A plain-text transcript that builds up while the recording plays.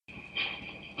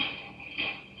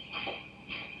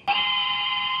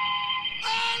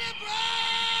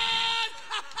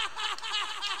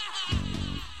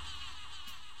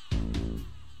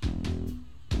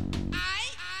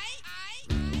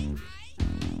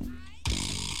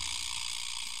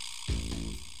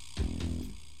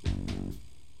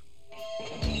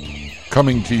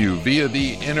Coming to you via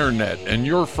the internet and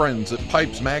your friends at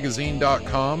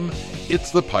PipesMagazine.com,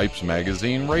 it's the Pipes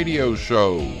Magazine radio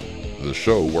show. The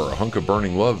show where a hunk of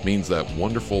burning love means that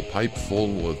wonderful pipe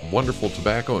full of wonderful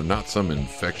tobacco and not some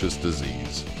infectious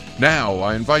disease. Now,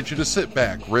 I invite you to sit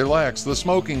back, relax, the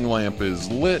smoking lamp is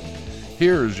lit.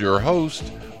 Here's your host,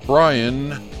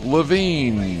 Brian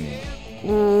Levine.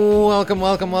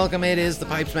 Welcome. It is the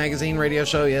Pipes Magazine radio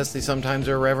show. Yes, the sometimes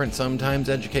irreverent, sometimes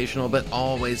educational, but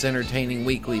always entertaining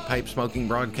weekly pipe smoking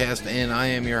broadcast. And I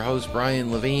am your host,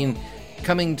 Brian Levine,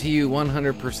 coming to you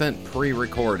 100%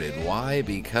 pre-recorded. Why?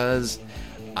 Because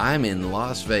I'm in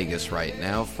Las Vegas right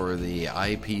now for the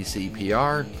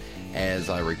IPCPR. As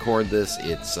I record this,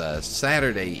 it's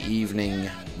Saturday evening,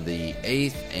 the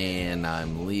 8th, and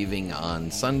I'm leaving on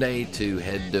Sunday to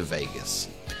head to Vegas.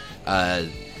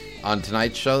 On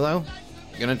tonight's show, though,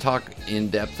 I'm going to talk in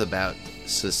depth about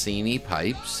Sassini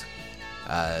pipes.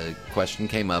 Question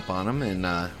came up on them, and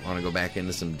I want to go back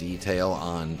into some detail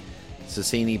on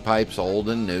Sassini pipes, old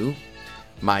and new.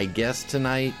 My guest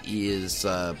tonight is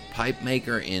pipe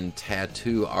maker and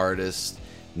tattoo artist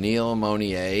Neal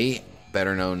Monier,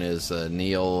 better known as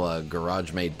Neal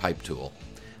Garage Made Pipe Tool.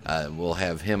 We'll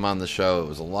have him on the show. It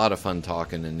was a lot of fun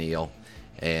talking to Neal,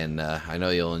 and I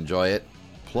know you'll enjoy it.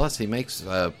 Plus, he makes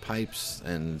pipes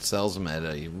and sells them at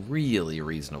a really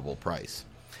reasonable price.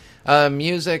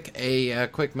 Music, a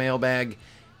quick mailbag,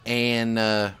 and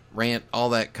rant,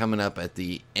 all that coming up at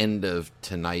the end of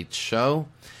tonight's show.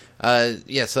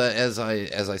 Yes, as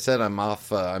I said, I'm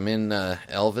off. I'm in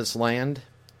Elvis land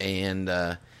and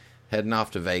heading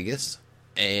off to Vegas,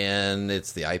 and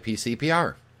it's the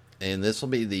IPCPR. And this will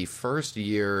be the first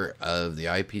year of the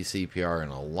IPCPR in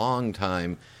a long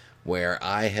time where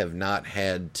I have not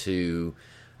had to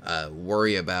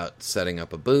worry about setting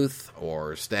up a booth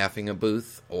or staffing a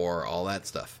booth or all that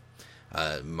stuff.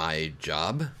 My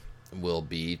job will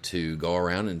be to go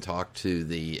around and talk to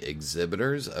the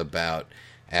exhibitors about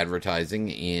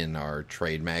advertising in our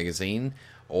trade magazine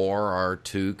or our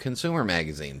two consumer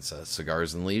magazines,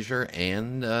 Cigars and Leisure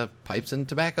and Pipes and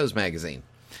Tobaccos magazine.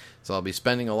 So I'll be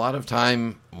spending a lot of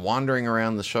time wandering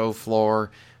around the show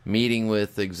floor, meeting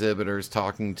with exhibitors,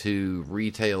 talking to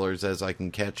retailers as I can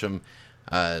catch them.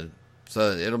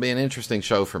 So it'll be an interesting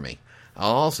show for me.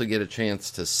 I'll also get a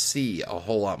chance to see a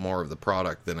whole lot more of the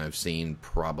product than I've seen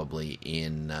probably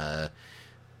in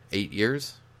 8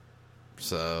 years.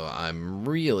 So I'm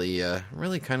really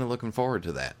kind of looking forward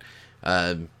to that.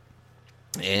 And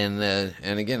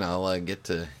again, I'll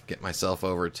get myself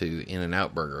over to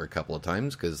In-N-Out Burger a couple of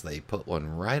times because they put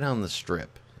one right on the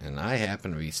strip, and I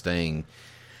happen to be staying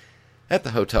at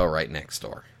the hotel right next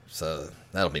door, so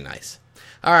that'll be nice.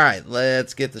 All right,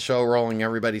 let's get the show rolling.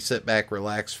 Everybody sit back,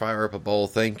 relax, fire up a bowl.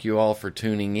 Thank you all for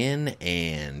tuning in,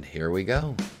 and here we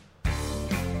go.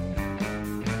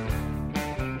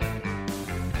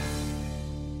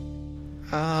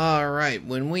 All right,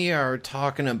 when we are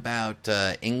talking about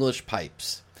English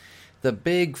pipes, the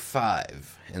big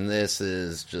five, and this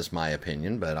is just my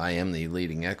opinion, but I am the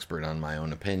leading expert on my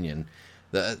own opinion.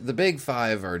 The big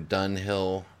five are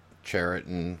Dunhill,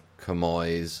 Cheriton,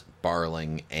 Camoys,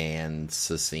 Barling, and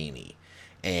Sassini.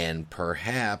 And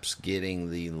perhaps getting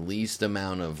the least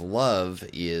amount of love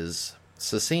is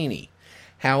Sassini.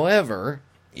 However,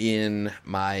 in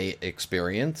my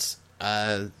experience,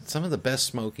 some of the best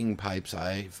smoking pipes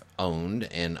I've owned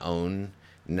and own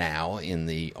now in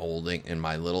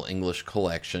my little English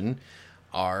collection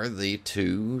are the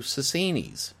two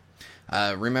Sassinis.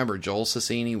 Remember, Joel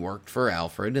Sassini worked for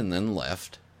Alfred and then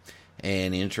left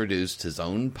and introduced his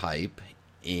own pipe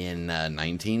in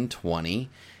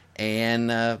 1920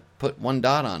 and put one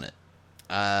dot on it.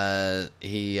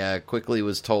 He quickly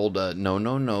was told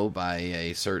no by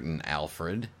a certain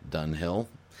Alfred Dunhill,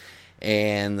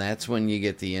 and that's when you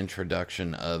get the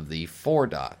introduction of the 4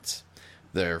 dots.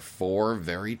 They're 4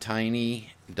 very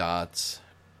tiny dots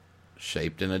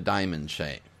shaped in a diamond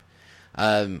shape.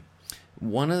 One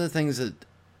of the things that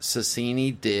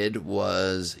Sassini did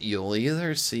was you'll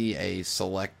either see a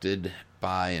selected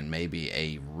by and maybe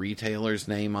a retailer's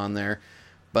name on there,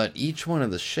 but each one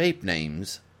of the shape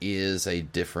names is a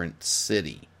different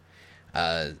city.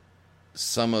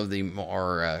 Some of the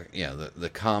more, the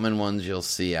common ones you'll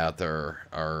see out there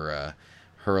are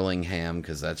Hurlingham,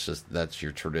 because that's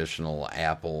your traditional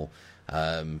apple.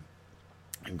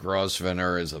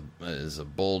 Grosvenor is a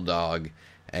bulldog.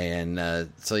 And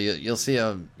so you'll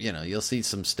see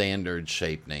some standard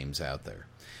shape names out there.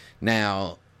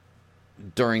 Now,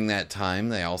 during that time,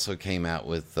 they also came out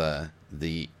with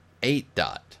the 8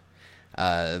 dot.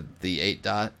 The 8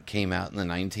 dot came out in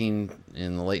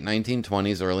the late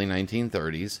 1920s, early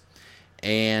 1930s,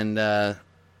 and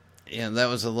that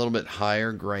was a little bit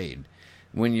higher grade.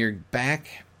 When you're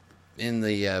back in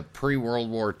the pre-World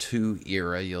War II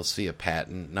era, you'll see a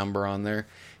patent number on there,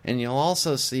 and you'll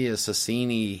also see a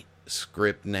Sassini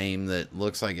script name that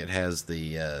looks like it has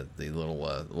the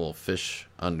little fish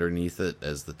underneath it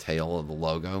as the tail of the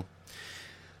logo.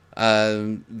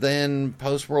 Then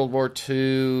post-World War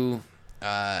II,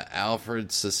 Alfred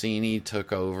Sassini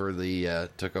took over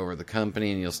the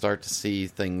company, and you'll start to see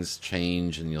things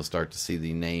change, and you'll start to see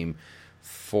the name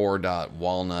 4.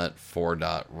 Walnut,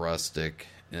 4. Rustic,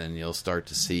 and you'll start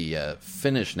to see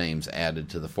Finnish names added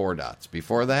to the 4 dots.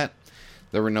 Before that,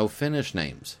 there were no Finnish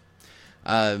names.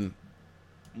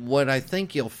 What I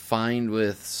think you'll find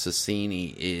with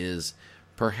Sassini is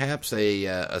perhaps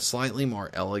a slightly more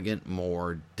elegant,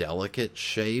 more delicate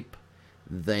shape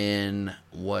than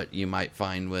what you might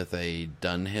find with a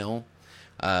Dunhill.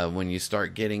 When you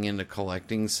start getting into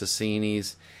collecting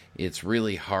Sassinis, it's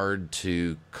really hard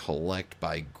to collect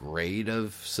by grade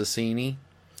of Sassini.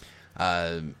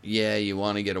 You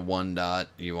want to get a 1 dot,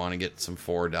 you want to get some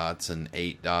 4 dots and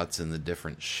 8 dots in the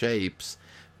different shapes,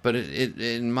 but it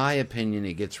in my opinion,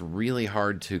 it gets really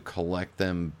hard to collect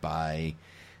them by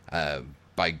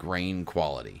grain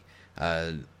quality.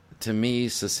 To me,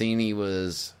 Sassini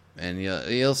was, and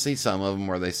you'll see some of them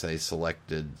where they say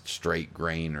selected straight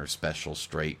grain or special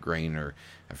straight grain, or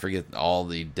I forget all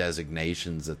the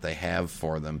designations that they have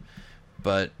for them,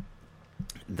 but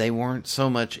they weren't so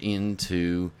much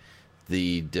into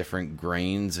the different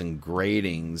grains and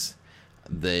gradings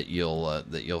that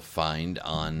you'll find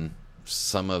on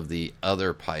some of the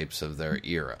other pipes of their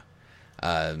era.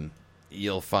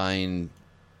 You'll find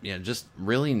just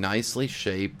really nicely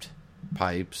shaped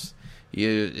pipes.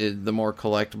 The more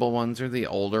collectible ones are the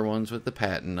older ones with the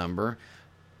patent number,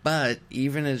 but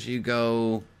even as you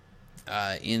go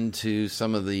into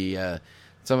some of the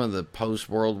post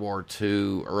World War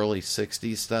II, early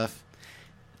 '60s stuff,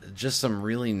 just some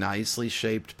really nicely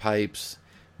shaped pipes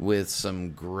with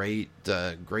some great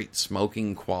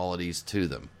smoking qualities to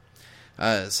them.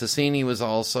 Sassini was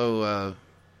also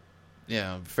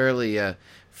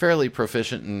fairly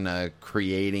proficient in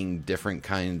creating different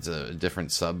kinds of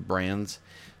different sub brands.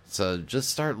 So just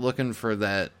start looking for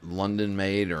that London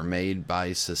made or made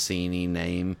by Sassini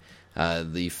name.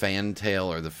 The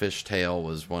fantail or the fishtail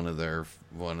was one of their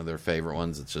favorite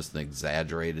ones. It's just an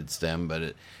exaggerated stem, but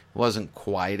it wasn't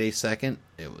quite a second.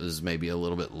 It was maybe a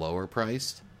little bit lower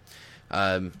priced.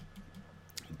 But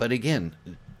again,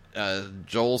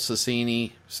 Joel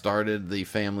Sassini started the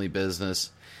family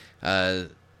business.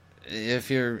 If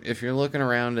you're looking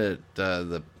around at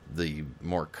the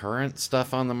more current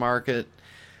stuff on the market,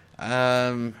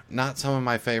 not some of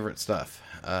my favorite stuff.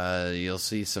 You'll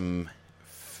see some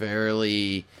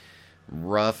fairly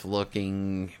rough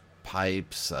looking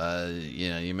pipes.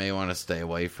 You may want to stay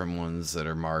away from ones that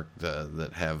are marked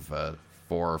that have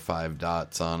 4 or 5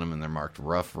 dots on them and they're marked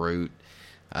rough root.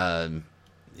 Then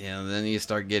you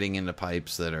start getting into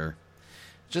pipes that are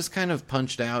just kind of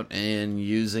punched out and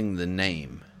using the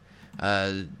name.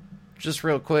 Just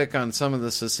real quick on some of the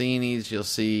Sassinis, you'll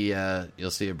see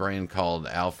a brand called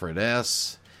Alfred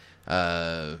S.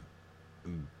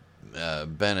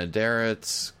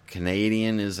 Benedict's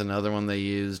Canadian is another one they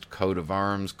used. Coat of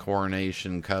Arms,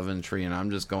 Coronation, Coventry, and I'm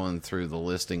just going through the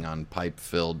listing on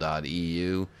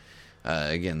pipefill.eu.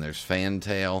 Again, there's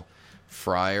Fantail.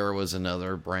 Friar was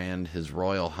another brand. His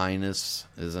Royal Highness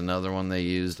is another one they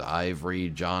used. Ivory,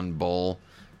 John Bull,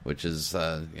 which is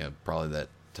probably that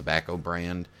tobacco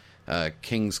brand.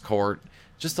 King's Court.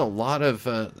 Just a lot of,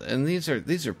 and these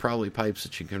are probably pipes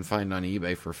that you can find on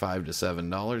eBay for $5 to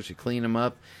 $7. You clean them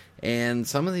up, and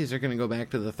some of these are going to go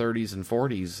back to the 30s and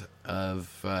 40s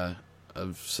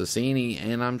of Sassini,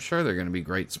 and I'm sure they're going to be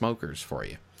great smokers for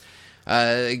you.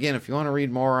 Again, if you want to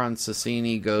read more on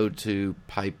Sassini, go to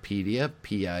Pipepedia,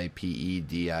 pipedia.org,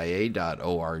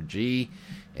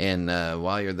 and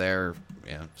while you're there,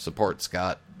 support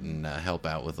Scott and help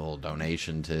out with a little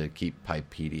donation to keep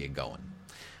Pipepedia going.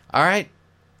 All right.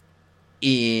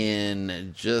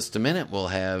 In just a minute, we'll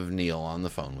have Neal on the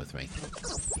phone with me.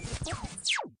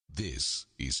 This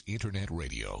is Internet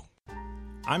Radio.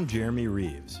 I'm Jeremy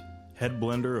Reeves, head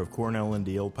blender of Cornell &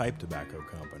 Deal Pipe Tobacco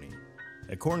Company.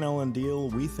 At Cornell & Deal,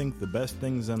 we think the best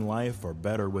things in life are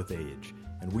better with age,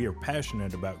 and we are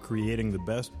passionate about creating the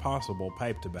best possible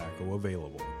pipe tobacco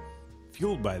available.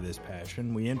 Fueled by this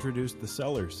passion, we introduced the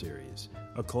Cellar Series,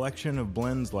 a collection of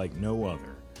blends like no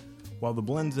other. While the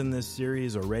blends in this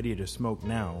series are ready to smoke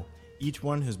now, each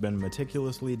one has been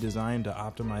meticulously designed to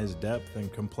optimize depth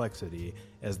and complexity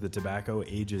as the tobacco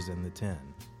ages in the tin.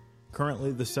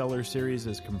 Currently, the Cellar Series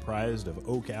is comprised of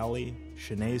Oak Alley,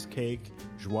 Chenaise Cake,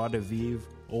 Joie de Vivre,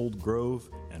 Old Grove,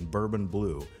 and Bourbon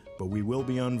Blue, but we will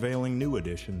be unveiling new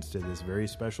additions to this very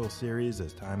special series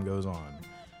as time goes on.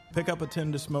 Pick up a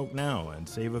tin to smoke now and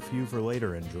save a few for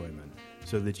later enjoyment,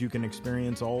 so that you can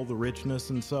experience all the richness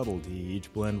and subtlety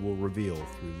each blend will reveal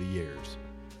through the years.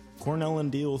 Cornell &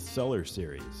 Deal's Cellar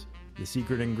Series. The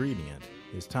secret ingredient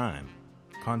is time.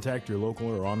 Contact your local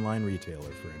or online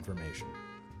retailer for information.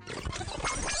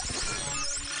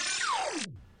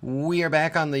 We are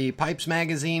back on the Pipes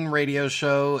Magazine radio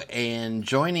show, and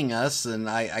joining us, and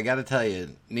I got to tell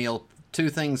you, Neal, two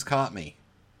things caught me.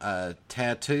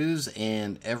 Tattoos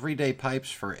and everyday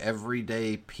pipes for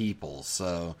everyday people.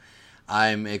 So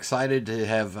I'm excited to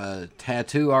have a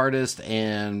tattoo artist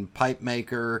and pipe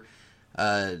maker,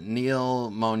 Neal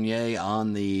Monier,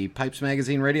 on the Pipes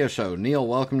Magazine radio show. Neal,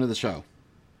 welcome to the show.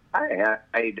 Hi,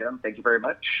 how you doing? Thank you very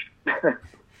much.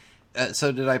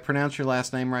 So did I pronounce your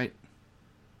last name right?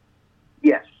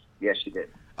 Yes, you did.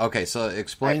 Okay, so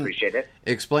explain. I appreciate it.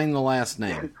 Explain the last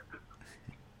name.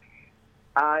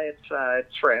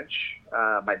 It's French.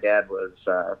 My dad was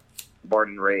born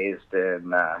and raised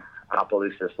in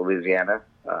Opelousas, Louisiana.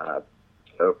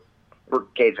 So we're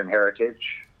Cajun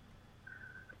heritage.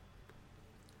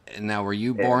 And now, were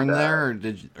you born there,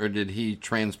 or did he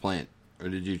transplant, or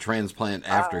did you transplant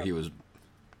after he was?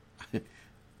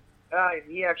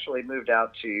 He actually moved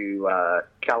out to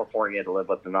California to live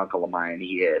with an uncle of mine.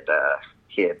 He had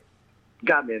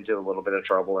gotten into a little bit of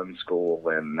trouble in school,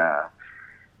 and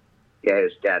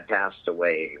his dad passed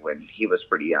away when he was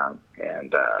pretty young,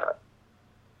 and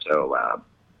so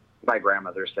my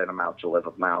grandmother sent him out to live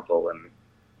with my uncle and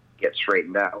get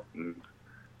straightened out, and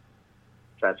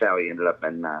that's how he ended up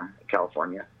in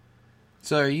California.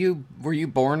 So, were you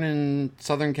born in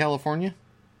Southern California?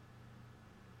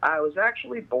 I was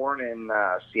actually born in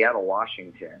Seattle,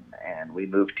 Washington, and we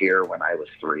moved here when I was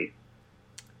 3.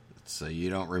 So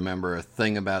you don't remember a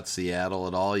thing about Seattle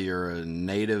at all? You're a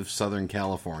native Southern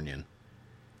Californian.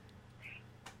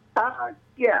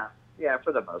 Yeah,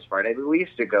 for the most part. I mean, we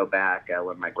used to go back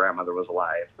when my grandmother was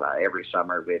alive. Every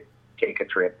summer we'd take a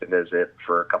trip to visit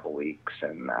for a couple weeks,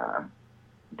 and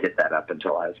did that up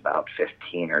until I was about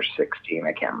 15 or 16.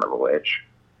 I can't remember which.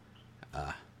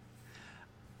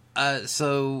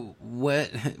 So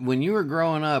when you were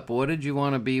growing up, what did you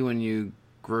want to be when you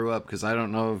grew up? Because I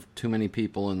don't know of too many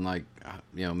people in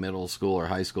middle school or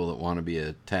high school that want to be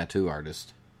a tattoo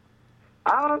artist.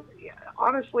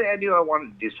 Honestly, I knew I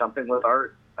wanted to do something with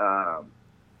art. I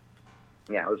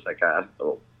was like a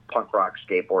little punk rock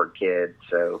skateboard kid,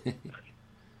 so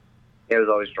it was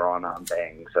always drawing on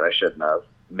things that I shouldn't have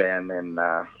been, and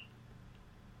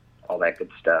all that good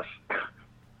stuff.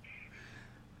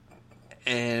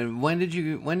 And when did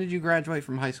you graduate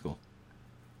from high school?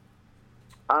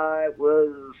 I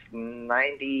was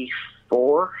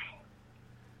 94.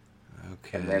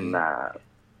 Okay. And then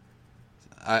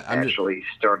I'm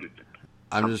started.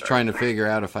 I'm just trying to figure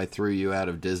out if I threw you out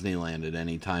of Disneyland at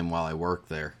any time while I worked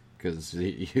there, because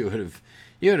you would have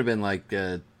been like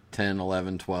 10,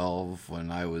 11, 12 when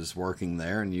I was working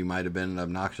there, and you might have been an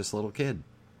obnoxious little kid.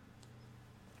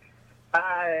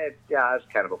 I was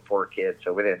kind of a poor kid,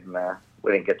 so we didn't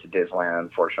get to Disneyland,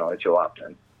 unfortunately, too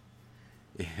often.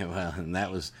 Yeah, well, and that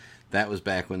was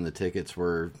back when the tickets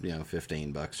were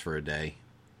 $15 for a day,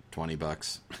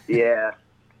 $20.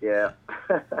 Yeah.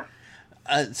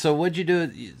 So what'd you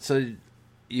do? So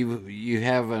you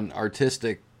have an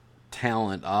artistic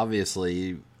talent,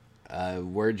 obviously.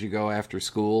 Where'd you go after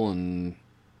school, and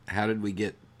how did we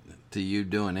get to you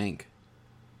doing ink?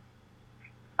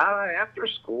 After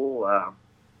school,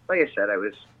 like I said, I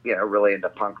was really into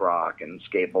punk rock and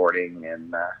skateboarding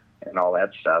and all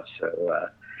that stuff. So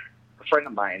a friend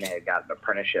of mine had got an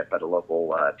apprenticeship at a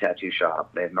local tattoo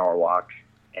shop in Norwalk,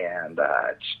 and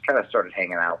just kind of started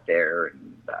hanging out there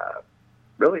and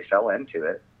really fell into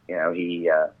it. He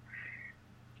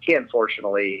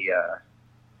unfortunately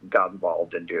got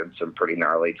involved in doing some pretty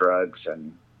gnarly drugs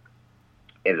and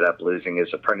ended up losing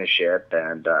his apprenticeship,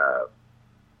 and I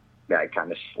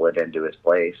kind of slid into his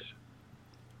place.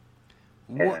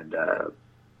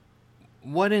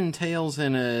 What entails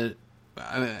in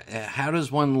how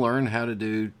does one learn how to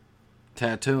do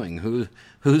tattooing?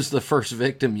 Who's the first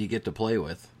victim you get to play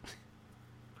with?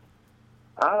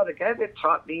 The guy that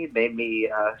taught me made me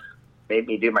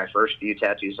do my first few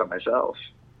tattoos on myself.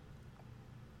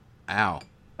 Ow.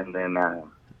 And then, I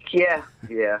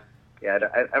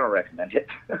don't recommend it.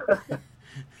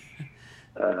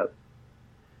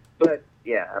 But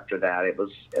yeah, after that, it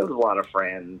was a lot of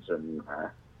friends and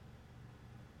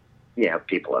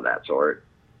people of that sort.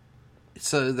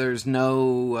 So there's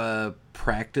no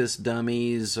practice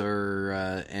dummies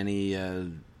or any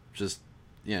just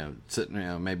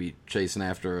sitting, maybe chasing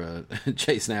after a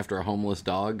homeless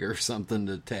dog or something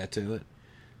to tattoo it?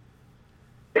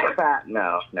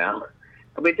 No.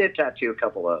 We did tattoo a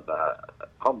couple of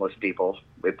homeless people.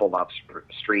 We pulled off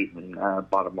street and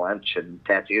bought them lunch and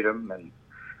tattooed them, and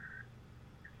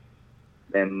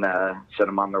then sent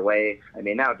them on their way. I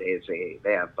mean, nowadays they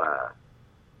have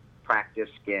practice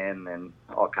skin and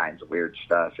all kinds of weird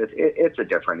stuff. It's a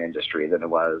different industry than it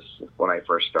was when I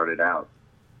first started out.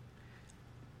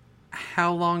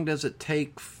 How long does it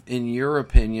take, in your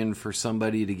opinion, for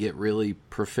somebody to get really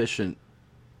proficient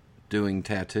doing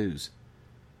tattoos?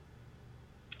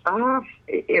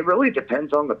 It really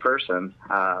depends on the person.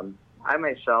 I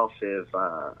myself have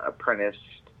apprenticed,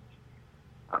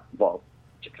 to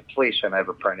completion, I've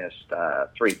apprenticed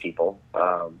 3 people.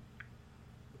 One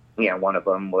of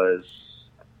them was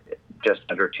just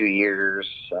under 2 years.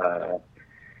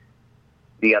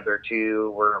 The other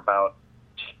 2 were about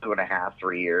 2.5,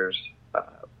 3 years.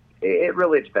 It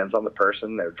really depends on the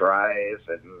person, their drive,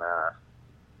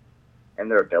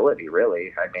 and their ability,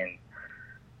 really. I mean,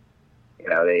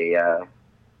 they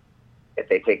if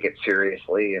they take it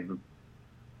seriously and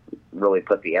really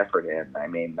put the effort in. I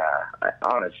mean,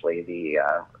 honestly,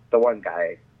 the one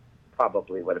guy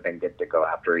probably would have been good to go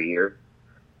after a year,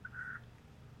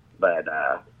 but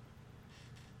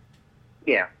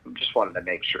just wanted to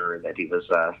make sure that he was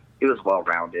well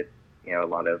rounded. A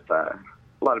lot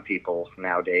of people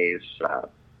nowadays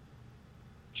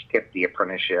skip the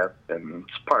apprenticeship, and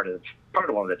it's part of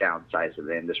one of the downsides of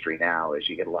the industry now is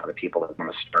you get a lot of people that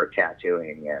want to start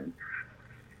tattooing, and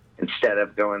instead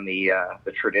of going the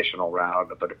traditional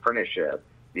route of an apprenticeship,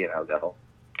 they'll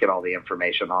get all the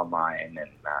information online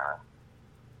and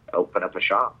open up a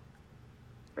shop.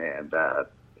 And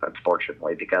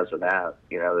unfortunately, because of that,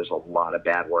 there's a lot of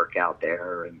bad work out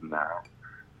there, and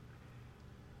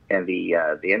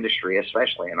the industry,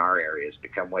 especially in our area, has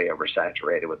become way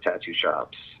oversaturated with tattoo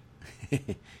shops.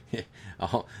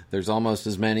 There's almost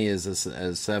as many as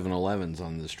 7-Elevens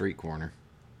on the street corner.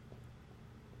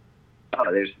 Oh,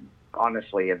 there's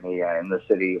honestly in the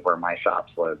city where my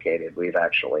shop's located, we've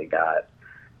actually got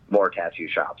more tattoo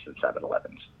shops than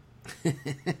 7-Elevens.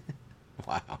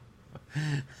 Wow.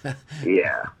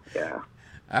 Yeah.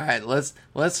 All right, let's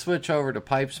switch over to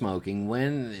pipe smoking.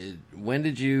 When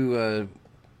did you?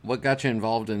 What got you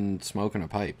involved in smoking a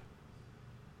pipe?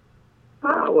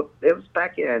 Well, it was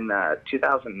back in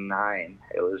 2009.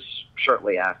 It was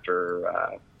shortly after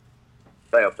I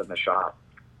opened the shop.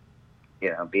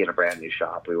 Being a brand new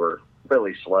shop, we were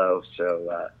really slow.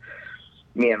 So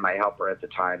me and my helper at the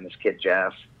time, this kid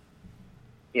Jeff,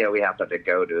 we happened to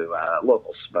go to a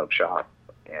local smoke shop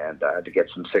and to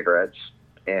get some cigarettes.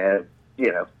 And,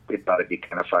 we thought it'd be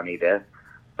kind of funny to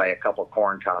buy a couple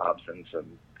corn cobs and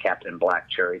some Captain Black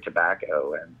cherry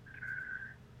tobacco. And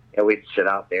we'd sit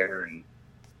out there and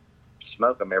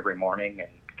smoke them every morning and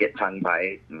get tongue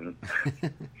bite. And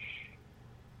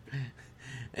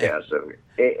so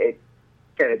it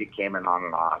kind of became an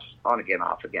on again,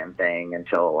 off again thing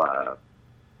until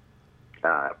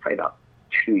probably about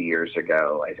 2 years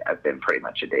ago. I've been pretty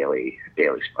much a daily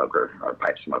smoker or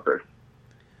pipe smoker.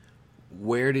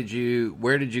 Where did you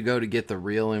go to get the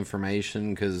real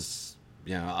information? Because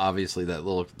obviously that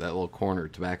little corner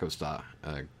tobacco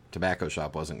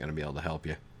shop wasn't going to be able to help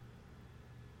you.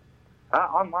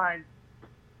 Online,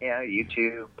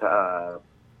 YouTube,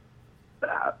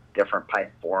 different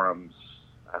pipe forums.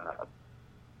 I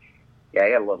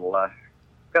got a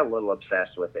little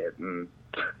obsessed with it, and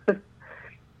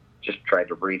just tried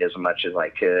to read as much as I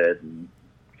could and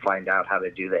find out how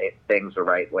to do things the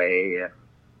right way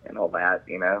and all that.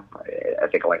 I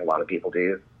think like a lot of people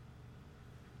do.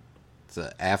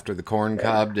 So after the corn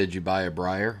cob, did you buy a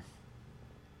briar?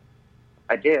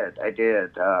 I did.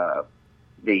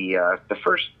 The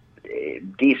first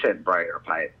decent briar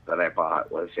pipe that I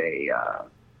bought was a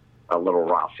little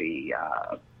Rossi,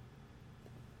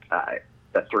 the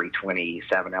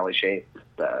 327 L shape,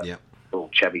 the little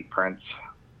Chevy Prince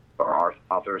or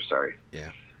Arthur, sorry.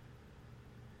 Yeah.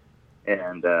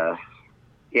 And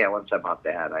once I bought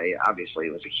that, obviously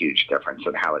it was a huge difference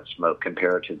in how it smoked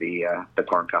compared to the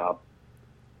corn cob.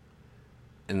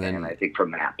 And I think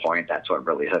from that point, that's what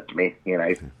really hooked me.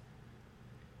 I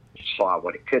saw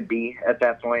what it could be at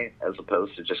that point, as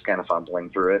opposed to just kind of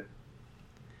fumbling through it.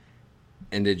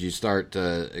 And did you start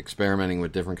experimenting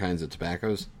with different kinds of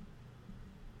tobaccos?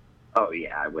 Oh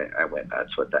yeah, I went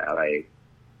nuts with that. I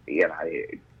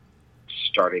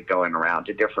started going around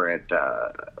to different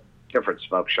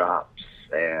smoke shops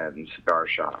and cigar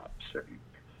shops and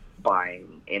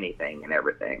buying anything and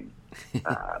everything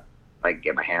I could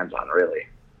get my hands on, really.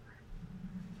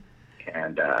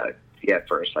 And at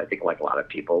first, I think like a lot of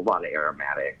people, a lot of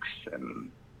aromatics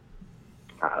and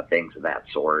things of that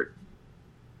sort,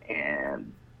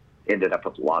 and ended up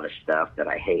with a lot of stuff that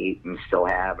I hate and still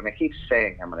have. And I keep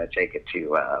saying I'm going to take it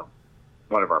to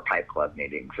one of our pipe club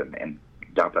meetings and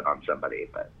dump it on somebody,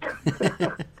 but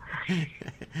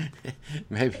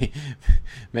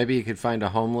maybe you could find a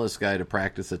homeless guy to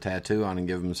practice a tattoo on and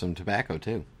give him some tobacco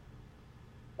too.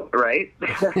 Right?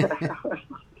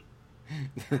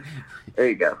 There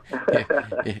you go.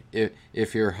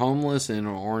 if you're homeless in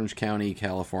Orange County,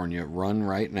 California, run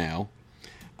right now.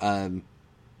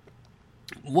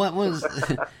 What was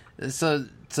so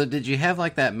did you have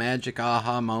like that magic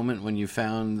aha moment when you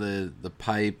found the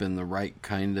pipe and the right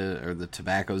kind of, or the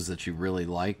tobaccos that you really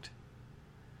liked?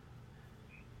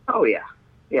 Oh yeah,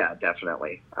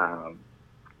 definitely.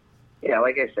 Yeah,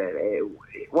 like I said,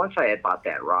 once I had bought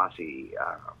that Rossi,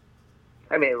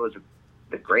 I mean, it was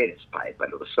the greatest pipe, but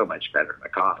it was so much better than a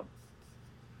cob.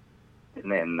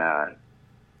 And then,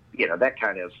 that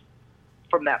kind of,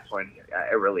 from that point,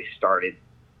 I really started,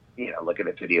 looking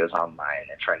at videos online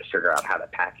and trying to figure out how to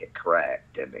pack it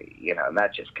correct. And, and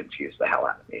that just confused the hell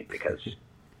out of me because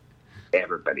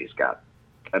everybody's got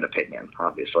an opinion,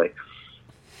 obviously.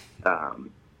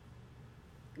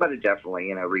 But it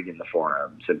definitely, reading the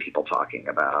forums and people talking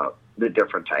about the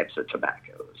different types of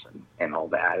tobaccos and all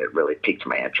that, it really piqued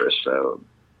my interest. So,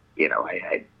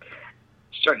 I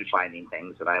started finding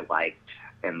things that I liked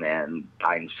and then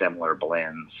buying similar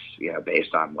blends,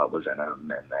 based on what was in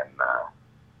them, and then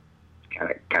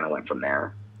kind of went from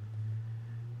there.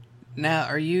 Now,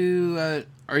 are you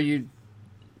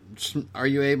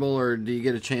able, or do you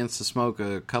get a chance to smoke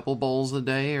a couple bowls a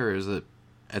day, or is it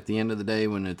at the end of the day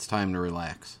when it's time to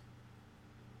relax?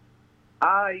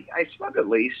 I smoke at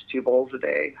least 2 bowls a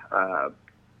day.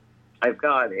 I've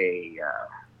got a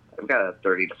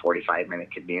 30 to 45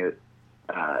 minute commute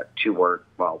to work,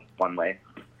 one way.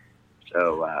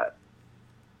 So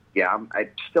I'm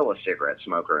still a cigarette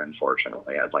smoker.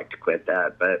 Unfortunately, I'd like to quit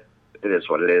that, but it is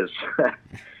what it is.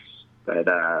 But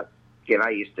I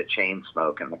used to chain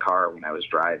smoke in the car when I was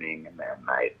driving, and then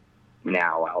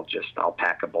I'll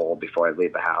pack a bowl before I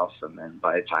leave the house, and then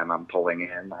by the time I'm pulling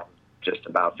in, I'm just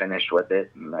about finished with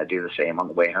it, and I do the same on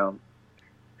the way home.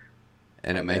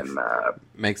 And it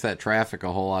makes that traffic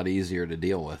a whole lot easier to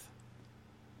deal with.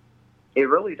 It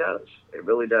really does. It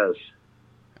really does.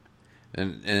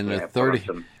 And a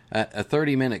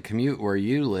 30-minute commute where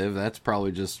you live, that's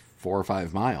probably just 4 or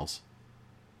 5 miles.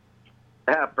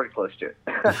 Yeah, pretty close to it.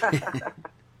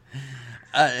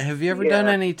 Have you ever done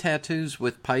any tattoos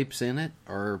with pipes in it,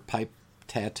 or pipe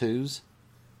tattoos?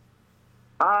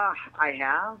 I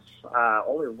have.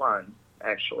 Only one,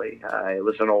 actually. It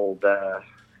was an old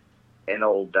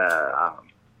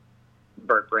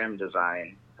Burt Grimm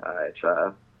design. It's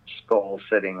a skull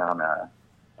sitting on a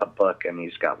book, and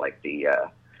he's got like the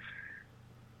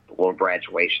little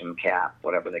graduation cap,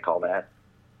 whatever they call that.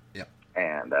 Yep.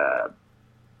 And I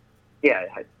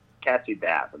tattooed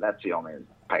that, but that's the only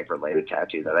pipe-related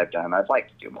tattoo that I've done. I'd like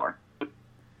to do more,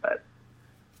 but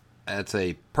that's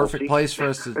a perfect place for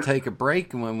us to take a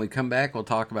break. And when we come back, we'll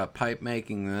talk about pipe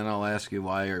making, and then I'll ask you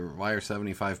why are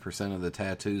 75% of the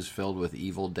tattoos filled with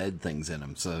Evil Dead things in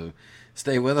them. So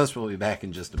stay with us. We'll be back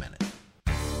in just a minute.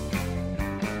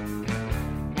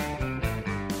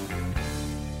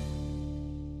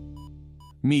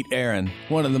 Meet Aaron,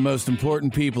 one of the most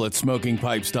important people at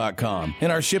SmokingPipes.com.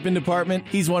 In our shipping department,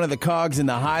 he's one of the cogs in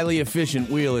the highly efficient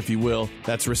wheel, if you will,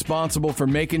 that's responsible for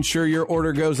making sure your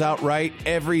order goes out right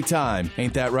every time.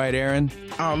 Ain't that right, Aaron?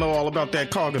 I don't know all about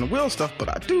that cog and the wheel stuff, but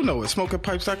I do know at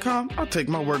SmokingPipes.com, I take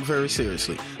my work very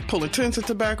seriously. Pulling tins of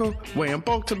tobacco, weighing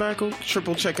bulk tobacco,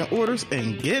 triple checking orders,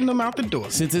 and getting them out the door.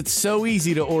 Since it's so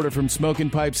easy to order from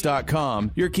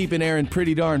SmokingPipes.com, you're keeping Aaron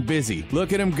pretty darn busy.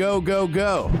 Look at him go, go,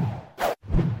 go.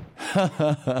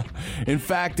 In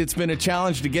fact, it's been a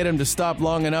challenge to get him to stop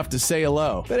long enough to say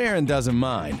hello. But Aaron doesn't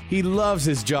mind. He loves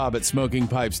his job at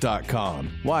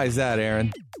SmokingPipes.com. Why is that,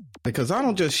 Aaron? Because I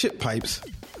don't just ship pipes,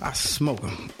 I smoke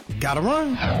them. Gotta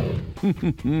run.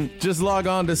 Just log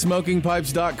on to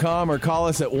SmokingPipes.com or call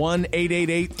us at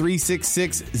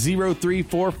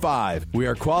 1-888-366-0345. We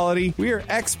are quality. We are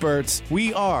experts.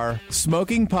 We are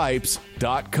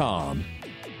SmokingPipes.com.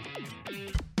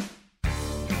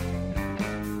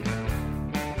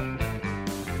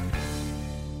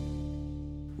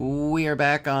 We are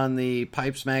back on the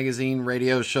Pipes Magazine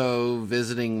radio show,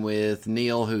 visiting with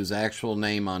Neal, whose actual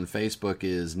name on Facebook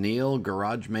is Neal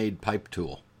Garage Made Pipe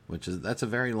Tool, that's a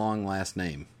very long last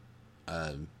name.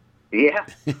 Yeah.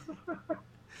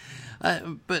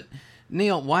 But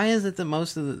Neal, why is it that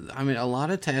a lot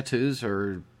of tattoos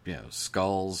are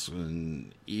skulls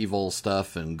and evil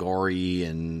stuff and gory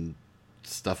and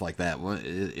stuff like that. What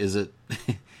is it?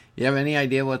 You have any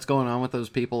idea what's going on with those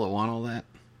people that want all that?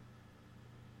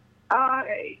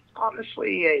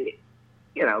 Honestly,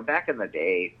 back in the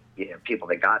day, people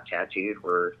that got tattooed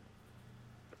were,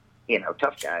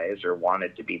 tough guys or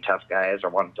wanted to be tough guys or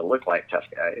wanted to look like tough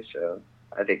guys. So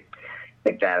I think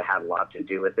that had a lot to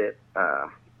do with it,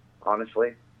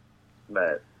 honestly.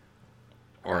 But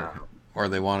or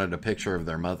they wanted a picture of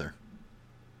their mother.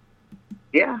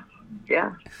 Yeah,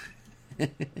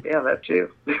 that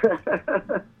too.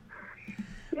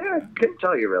 Yeah, I couldn't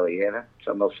tell you really. It's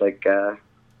almost like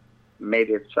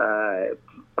maybe it's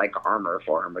like armor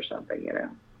for them or something.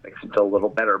 Makes them feel a little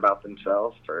better about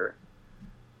themselves for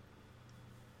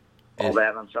all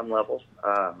that on some levels.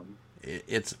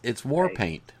 It's war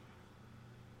paint.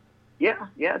 Yeah,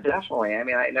 definitely. I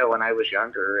mean, I know when I was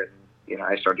younger, and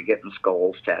I started getting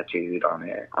skulls tattooed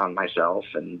on myself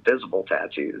and visible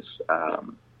tattoos.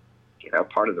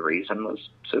 Part of the reason was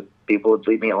so people would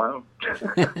leave me alone.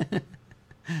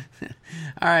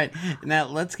 All right, now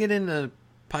let's get into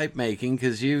pipe making,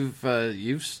 because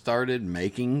you've started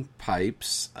making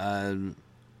pipes.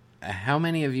 How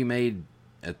many have you made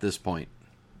at this point?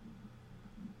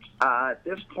 At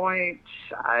this point,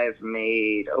 I've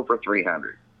made over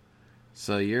 300.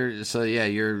 So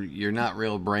you're not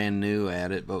real brand new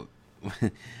at it, but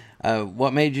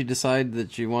what made you decide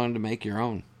that you wanted to make your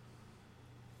own?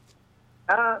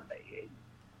 I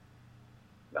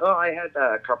had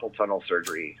a carpal tunnel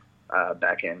surgery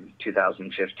back in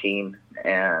 2015,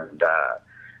 and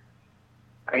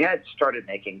I had started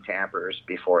making tampers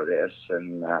before this,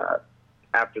 and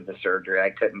after the surgery, I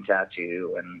couldn't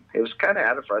tattoo, and it was kind of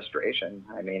out of frustration.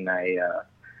 I mean, I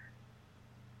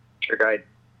figured I'd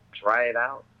try it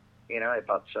out. I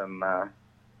bought some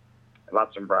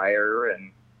briar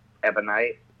and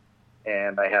ebonite,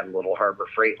 and I had a little Harbor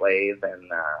Freight lathe,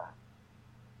 and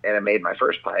I made my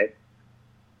first pipe,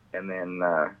 and then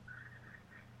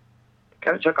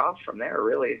kind of took off from there.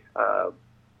 Really, I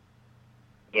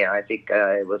think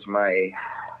it was my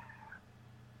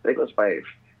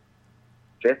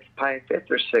fifth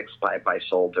or sixth pipe I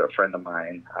sold to a friend of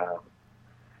mine,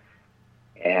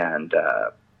 and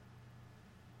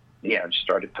just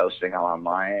started posting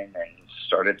online and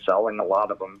started selling a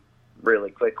lot of them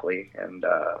really quickly, and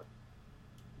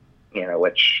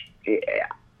which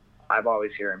I'm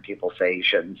always hearing people say you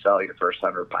shouldn't sell your first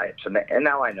 100 pipes, and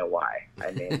now I know why.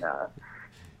 I mean,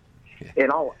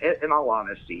 in all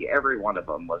honesty, every one of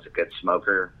them was a good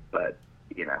smoker, but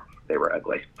they were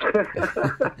ugly.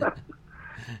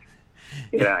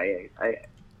 I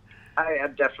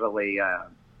have definitely.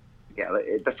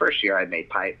 The first year I made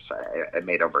pipes, I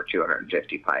made over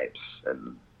 250 pipes,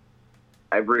 and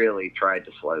I really tried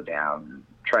to slow down,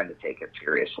 trying to take it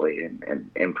seriously and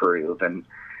improve, and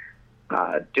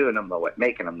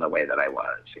making them the way that I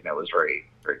was. It was very,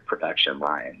 very production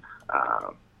line,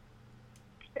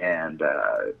 and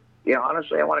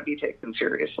honestly, I want to be taken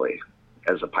seriously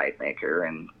as a pipe maker,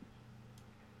 and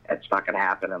it's not going to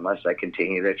happen unless I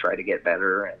continue to try to get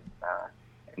better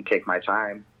and take my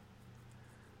time.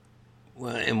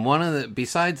 Well, and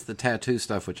besides the tattoo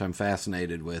stuff, which I'm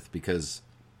fascinated with, because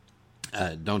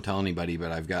don't tell anybody,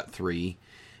 but I've got 3,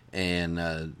 and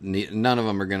none of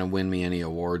them are going to win me any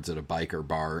awards at a biker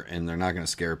bar, and they're not going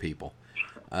to scare people.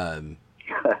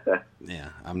 Yeah,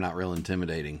 I'm not real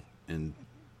intimidating in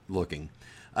looking.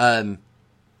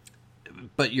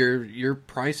 But you're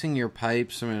pricing your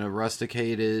pipes, a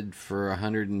rusticated for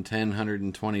 $110,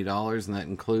 $120, and that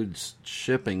includes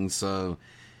shipping. So,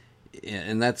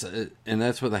 and that's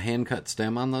with a hand cut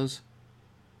stem on those.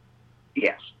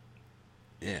 Yes.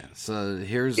 Yeah. So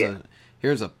here's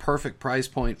a perfect price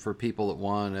point for people that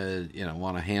want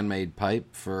a handmade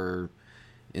pipe for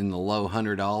in the low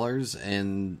 $100,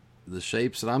 and the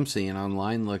shapes that I'm seeing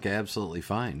online look absolutely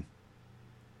fine.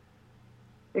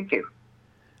 Thank you.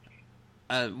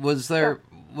 Was there a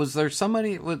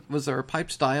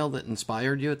pipe style that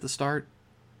inspired you at the start?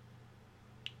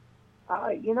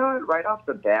 Right off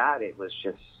the bat, it was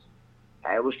just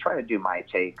I was trying to do my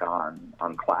take on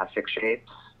classic shapes.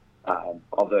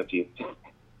 Although if you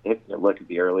look at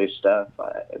the early stuff,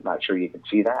 I'm not sure you can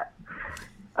see that.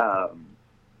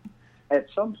 At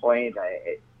some point,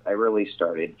 I really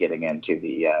started getting into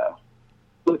the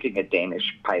looking at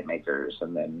Danish pipe makers,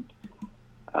 and then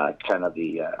kind of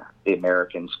the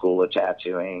American school of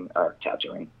tattooing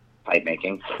pipe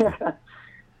making,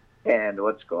 and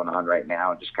what's going on right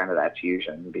now, just kind of that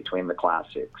fusion between the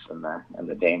classics and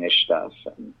the Danish stuff.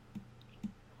 And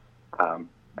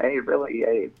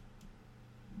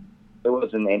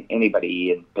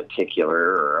anybody in particular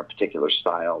or a particular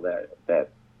style that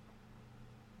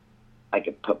I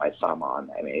could put my thumb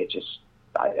on. I mean, it just,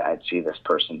 I'd see this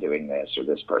person doing this or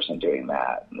this person doing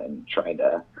that, and then trying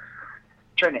to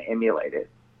emulate it,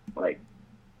 like,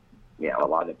 a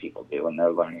lot of people do when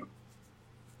they're learning.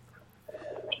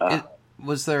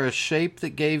 Was there a shape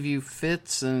that gave you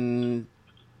fits, and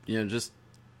just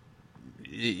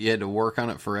you had to work on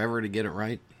it forever to get it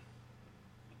right?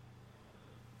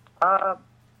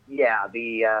 Yeah,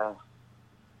 the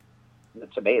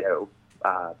tomato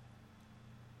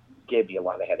gave me a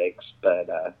lot of headaches, but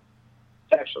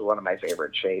it's actually one of my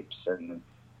favorite shapes, and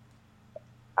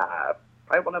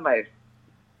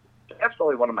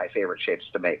definitely one of my favorite shapes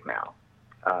to make now.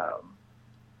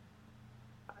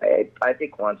 I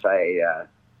think once I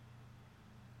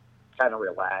kind of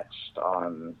relaxed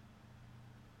on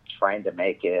trying to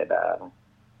make it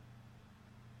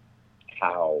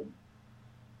how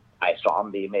I saw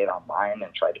them being made online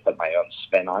and tried to put my own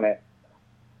spin on it,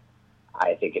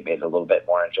 I think it made it a little bit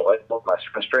more enjoyable, less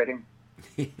frustrating.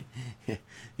 Yeah,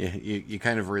 you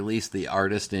kind of released the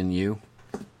artist in you.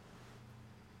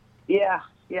 Yeah,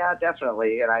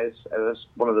 definitely. And I was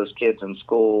one of those kids in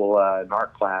school, in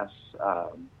art class.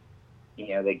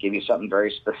 They give you something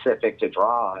very specific to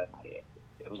draw, and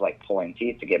it was like pulling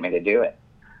teeth to get me to do it.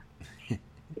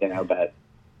 But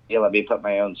let me put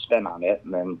my own spin on it,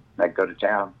 and then I'd go to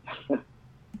town.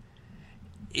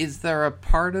 Is there a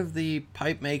part of the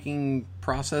pipe making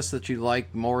process that you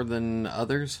like more than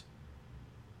others?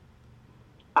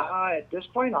 At this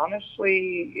point,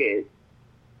 honestly, it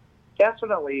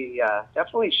definitely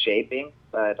shaping.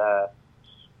 But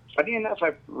funny enough,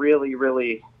 I've really,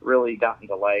 really, really gotten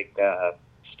to like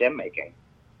stem making.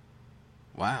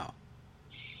 Wow,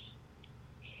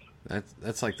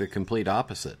 that's like the complete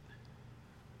opposite.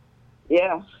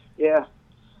 Yeah. I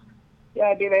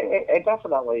mean, it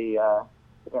definitely,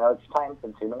 it's time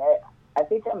consuming. I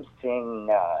think I'm seeing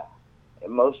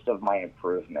most of my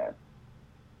improvement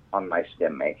on my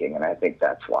stem making, and I think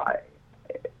that's why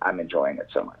I'm enjoying it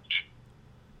so much.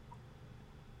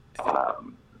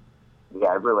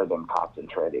 I've really been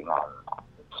concentrating on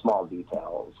small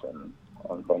details and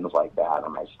things like that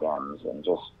on my stems, and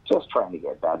just trying to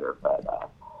get better. But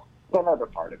another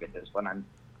part of it is when I'm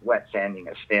wet sanding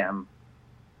a stem,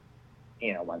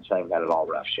 once I've got it all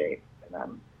rough shape and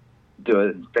I'm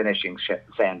doing finishing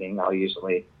sanding, I'll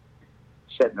usually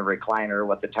sit in the recliner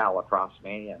with the towel across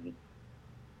me and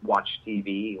watch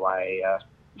TV while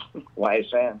I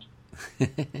sand.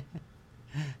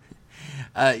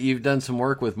 You've done some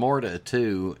work with Morta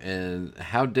too, and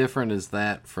how different is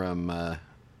that from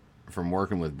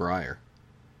working with Briar?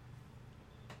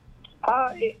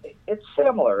 It's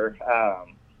similar.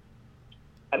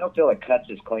 I don't feel it cuts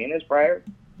as clean as Briar.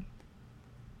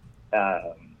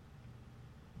 I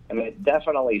mean, it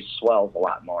definitely swells a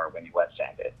lot more when you wet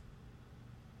sand it.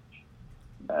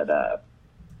 But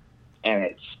and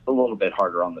it's a little bit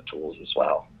harder on the tools as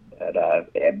well. But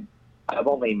I've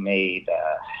only made,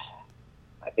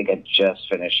 I think I just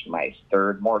finished my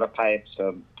third mortar pipe, so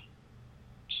I'm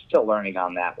still learning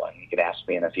on that one. You could ask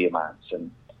me in a few months,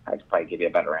 and I could probably give you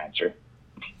a better answer.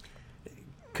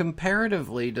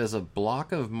 Comparatively, does a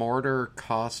block of mortar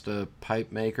cost a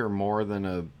pipe maker more than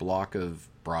a block of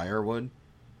briar wood?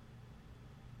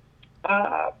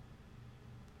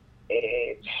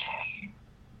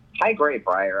 High-grade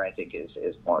briar, I think,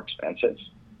 is more expensive.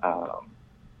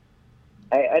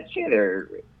 I'd say they're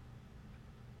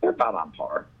about on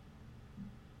par,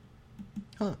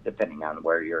 depending on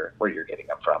where you're getting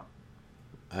them from.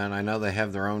 And I know they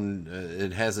have their own.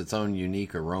 It has its own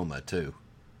unique aroma too.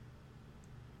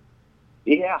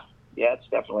 Yeah, it's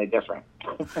definitely different.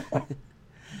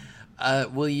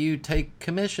 Will you take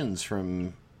commissions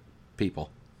from people?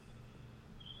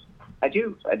 I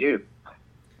do.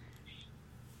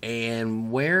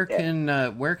 And where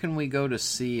can we go to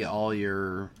see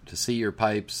your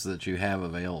pipes that you have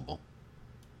available?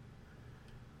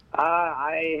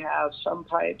 I have some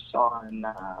pipes on.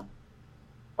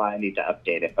 I need to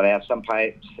update it, but I have some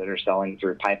pipes that are selling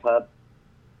through Pipe Hub.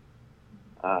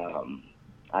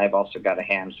 I've also got a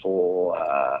handful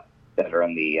that are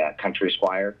in the Country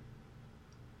Squire.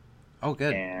 Oh,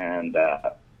 good. And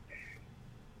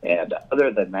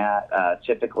other than that,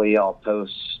 typically I'll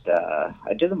post.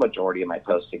 I do the majority of my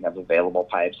posting of available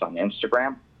pipes on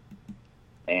Instagram,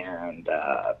 and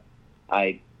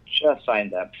I just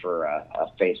signed up for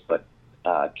a Facebook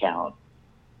account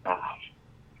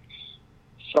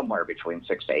somewhere between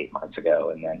 6 to 8 months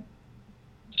ago, and then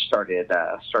started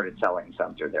selling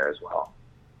some through there as well.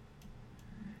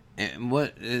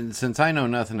 And since I know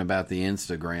nothing about the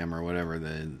Instagram or whatever,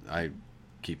 I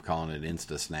keep calling it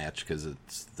Insta Snatch because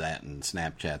it's that and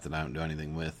Snapchat that I don't do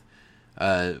anything with.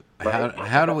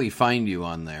 How do we find you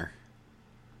on there?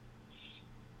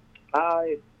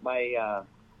 My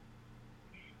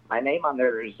name on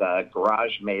there is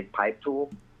Garage Made Pipe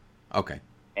Tool. Okay.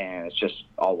 And it's just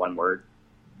all one word.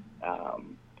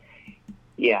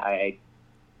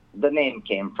 The name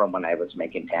came from when I was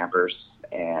making tampers,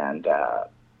 and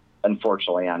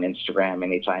unfortunately on Instagram,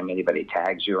 anytime anybody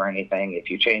tags you or anything, if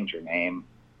you change your name,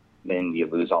 then you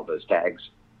lose all those tags,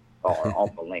 or all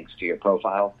the links to your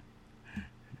profile.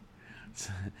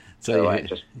 So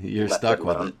you're stuck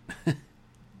with it.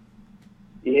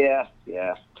 Yeah.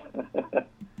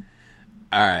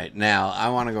 All right, now I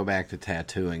want to go back to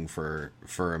tattooing for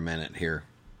a minute here.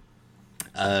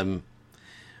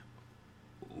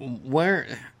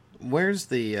 Where's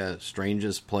the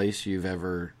strangest place you've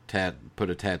ever put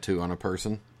a tattoo on a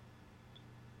person?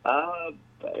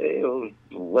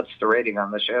 What's the rating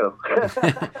on the show?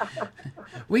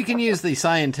 We can use the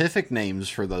scientific names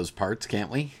for those parts,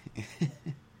 can't we?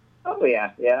 Oh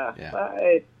yeah.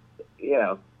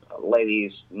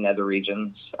 Ladies, nether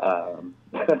regions. Some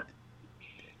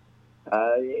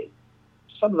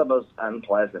of the most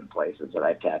unpleasant places that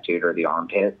I've tattooed are the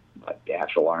armpit, like the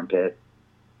actual armpit.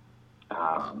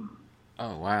 Oh,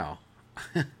 wow.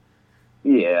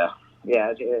 Yeah,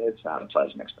 it's not a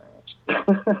pleasant experience.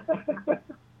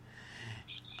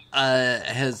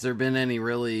 Has there been any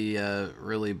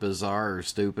really bizarre or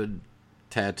stupid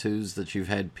tattoos that you've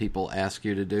had people ask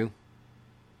you to do?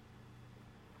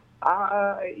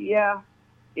 Yeah,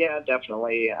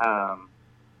 definitely.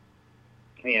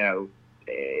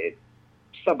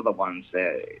 Some of the ones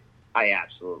that I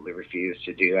absolutely refuse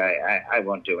to do. I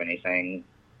won't do anything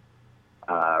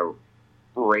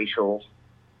racial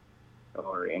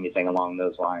or anything along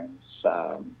those lines.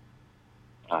 I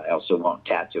also won't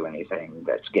tattoo anything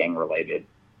that's gang related.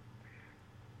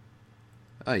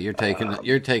 Oh, you're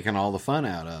taking all the fun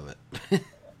out of it.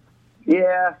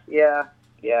 Yeah.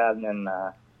 And then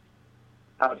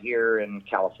out here in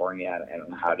California, I don't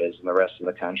know how it is in the rest of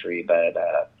the country,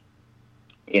 but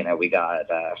we had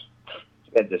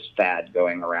this fad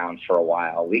going around for a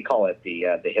while. We call it the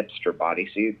hipster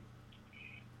bodysuit,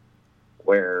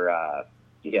 where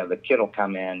the kid will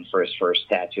come in for his first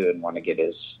tattoo and want to get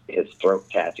his throat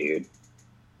tattooed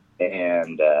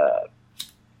and the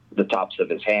tops of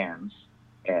his hands.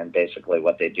 And basically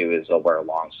what they do is they'll wear a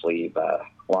long sleeve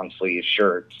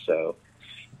shirts. So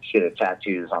you see the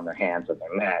tattoos on their hands and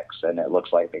their necks, and it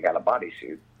looks like they got a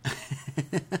bodysuit.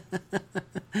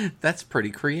 That's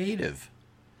pretty creative.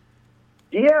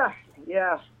 Yeah.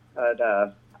 But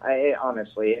I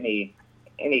honestly,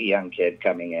 any young kid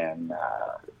coming in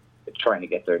trying to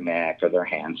get their neck or their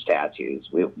hands tattoos,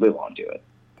 we won't do it.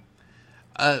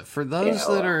 For those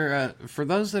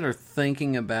that are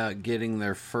thinking about getting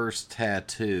their first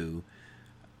tattoo,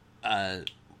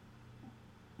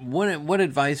 what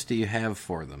advice do you have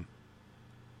for them?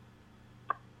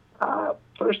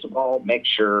 First of all, make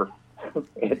sure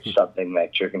it's something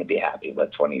that you're going to be happy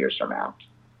with 20 years from now.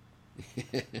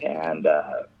 And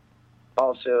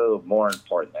also, more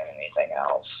important than anything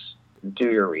else,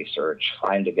 do your research.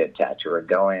 Find a good tattooer.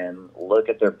 Go in, look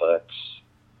at their books,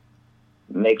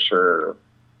 make sure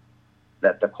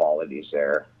that the quality's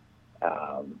there.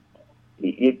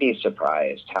 You'd be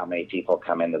surprised how many people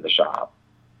come into the shop.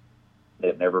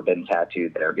 They've never been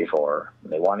tattooed there before.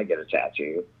 They want to get a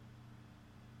tattoo.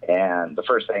 And the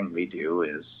first thing we do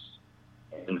is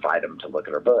invite them to look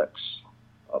at our books.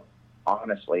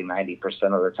 Honestly, 90%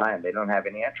 of the time, they don't have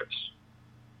any interest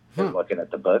in looking at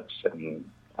the books. And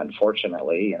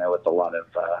unfortunately, with a lot of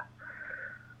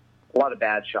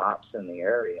bad shops in the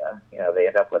area, they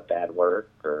end up with bad work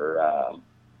or,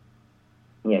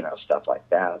 stuff like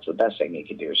that. So the best thing you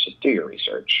can do is just do your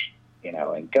research,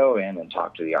 and go in and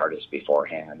talk to the artist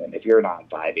beforehand. And if you're not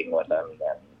vibing with them,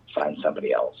 then find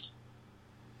somebody else.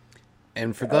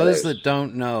 And for those that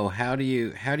don't know, how do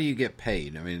you get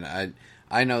paid? I mean,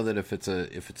 I know that if it's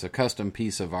a custom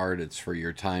piece of art, it's for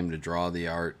your time to draw the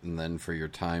art and then for your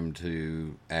time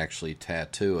to actually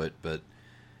tattoo it. But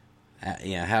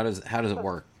how does it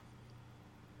work?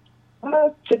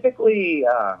 Typically,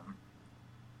 a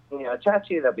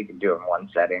tattoo that we can do in one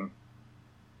setting,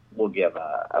 we'll give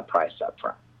a price up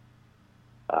front.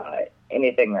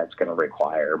 Anything that's going to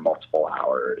require multiple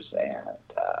hours and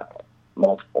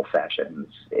multiple sessions,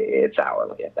 it's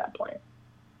hourly at that point.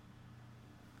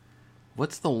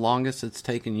 What's the longest it's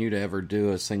taken you to ever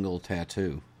do a single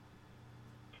tattoo?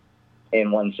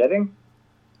 In one sitting?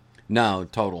 No,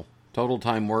 total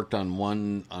time worked on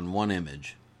one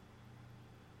image.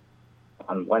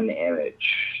 On one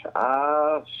image,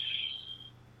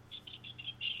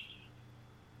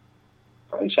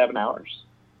 probably 7 hours.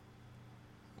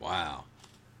 Wow.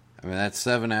 I mean, that's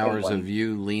 7 hours of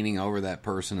you leaning over that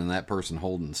person and that person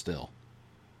holding still.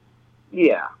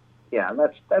 Yeah. Yeah, and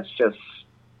that's just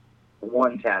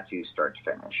one tattoo start to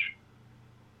finish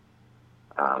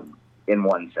in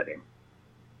one sitting.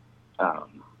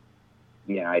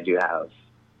 I do have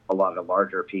a lot of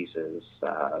larger pieces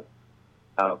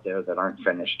out there that aren't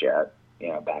finished yet,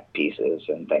 back pieces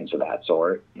and things of that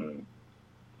sort. And,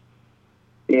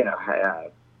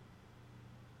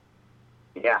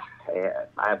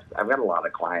 I've got a lot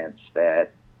of clients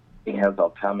that,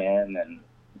 they'll come in and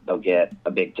they'll get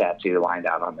a big tattoo lined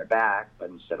out on their back, but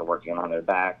instead of working on their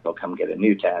back, they'll come get a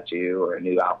new tattoo or a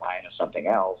new outline of something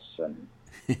else. And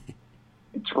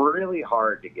it's really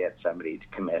hard to get somebody to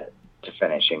commit to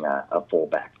finishing a full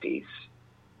back piece.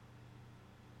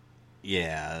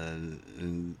 Yeah,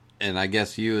 and I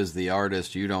guess you as the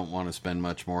artist, you don't want to spend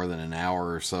much more than an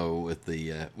hour or so with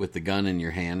the gun in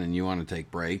your hand, and you want to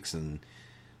take breaks, and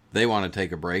they want to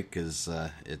take a break because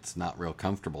it's not real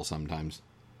comfortable sometimes.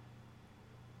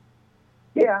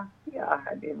 Yeah.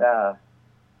 I mean,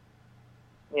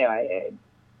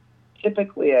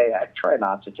 typically I try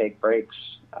not to take breaks.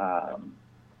 I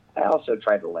also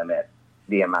try to limit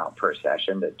the amount per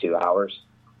session to 2 hours.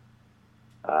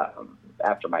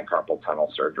 After my carpal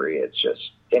tunnel surgery, it's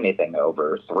just anything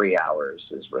over 3 hours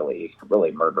is really,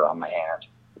 really murder on my hand.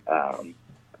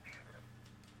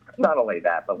 Not only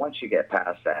that, but once you get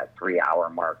past that 3 hour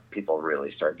mark, people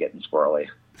really start getting squirrely.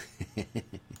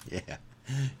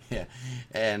 Yeah,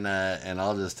 and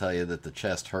I'll just tell you that the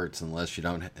chest hurts unless you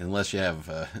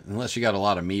got a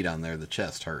lot of meat on there. The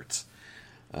chest hurts.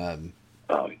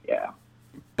 Oh yeah.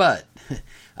 But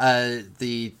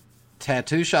the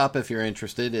tattoo shop, if you're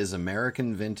interested, is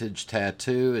American Vintage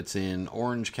Tattoo. It's in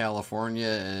Orange, California,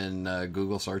 and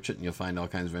Google search it, and you'll find all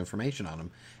kinds of information on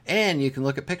them. And you can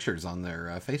look at pictures on their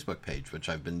Facebook page, which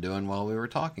I've been doing while we were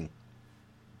talking.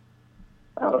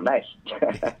 Oh, nice.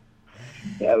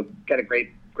 Yeah, we've got a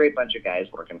great bunch of guys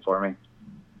working for me.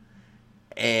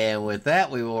 And with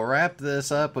that, we will wrap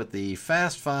this up with the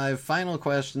Fast 5 final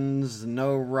questions.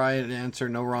 No right answer,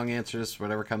 no wrong answers,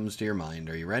 whatever comes to your mind.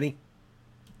 Are you ready?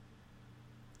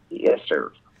 Yes,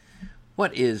 sir.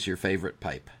 What is your favorite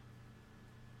pipe?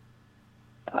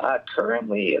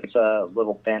 Currently, it's a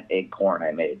little bent acorn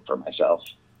I made for myself.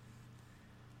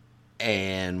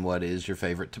 And what is your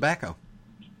favorite tobacco?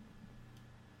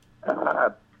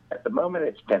 At the moment,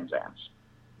 it's Penzance.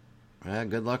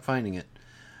 Good luck finding it.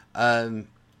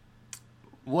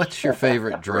 What's your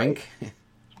favorite drink?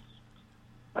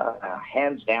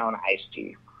 Hands down, iced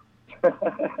tea.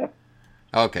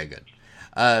 Okay, good.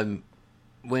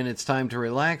 When it's time to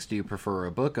relax, do you prefer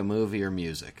a book, a movie, or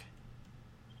music?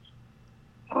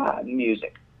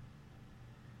 Music.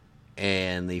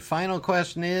 And the final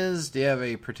question is, do you have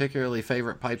a particularly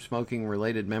favorite pipe smoking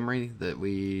related memory that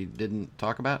we didn't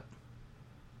talk about?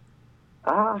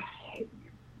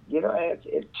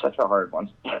 It's such a hard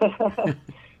one. I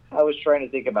was trying to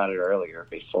think about it earlier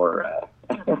before,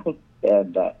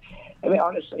 and I mean,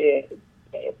 honestly,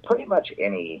 pretty much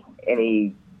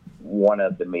any one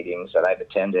of the meetings that I've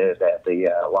attended at the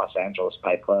Los Angeles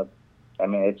Pipe Club, I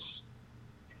mean,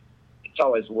 it's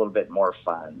always a little bit more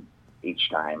fun each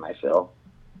time, I feel.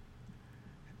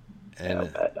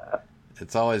 And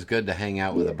it's always good to hang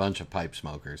out with a bunch of pipe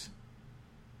smokers.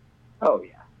 Oh,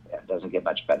 yeah. It doesn't get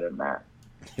much better than that.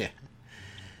 Yeah.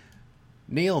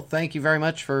 Neal, thank you very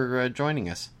much for joining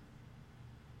us.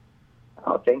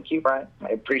 Oh, thank you, Brian. I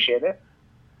appreciate it.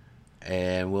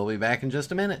 And we'll be back in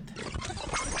just a minute.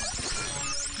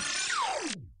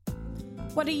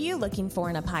 What are you looking for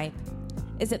in a pipe?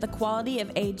 Is it the quality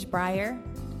of aged briar?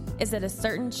 Is it a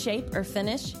certain shape or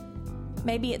finish?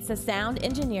 Maybe it's the sound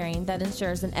engineering that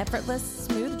ensures an effortless,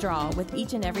 smooth draw with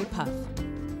each and every puff.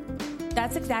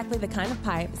 That's exactly the kind of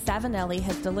pipe Savinelli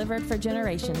has delivered for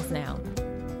generations now.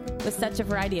 With such a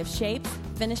variety of shapes,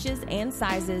 finishes, and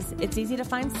sizes, it's easy to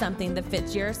find something that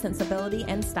fits your sensibility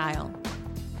and style.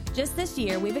 Just this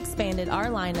year, we've expanded our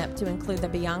lineup to include the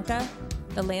Bianca,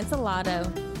 the Lanceolato,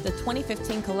 the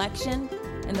 2015 collection,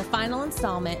 and the final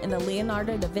installment in the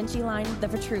Leonardo da Vinci line, the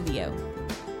Vitruvio.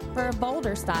 For a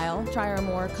bolder style, try our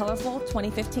more colorful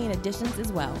 2015 editions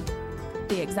as well.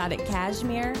 The exotic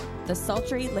cashmere, the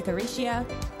sultry licoricia,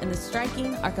 and the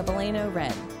striking arcobaleno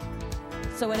red.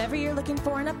 So whatever you're looking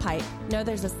for in a pipe, know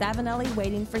there's a Savinelli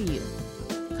waiting for you.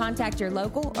 Contact your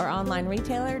local or online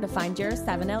retailer to find your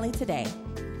Savinelli today.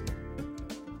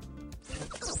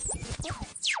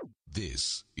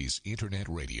 This is Internet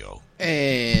Radio.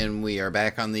 And we are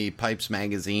back on the Pipes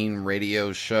Magazine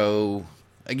radio show.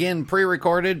 Again,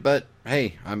 pre-recorded, but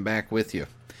hey, I'm back with you.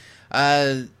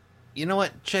 you know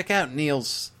what? Check out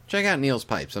Neal's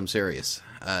pipes. I'm serious.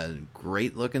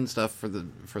 Great looking stuff for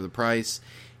the price,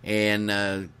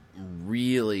 and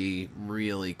really,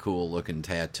 really cool looking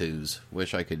tattoos.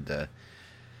 Wish I had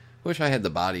the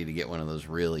body to get one of those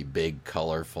really big,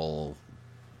 colorful.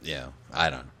 Yeah, I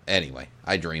don't know. Anyway,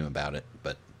 I dream about it.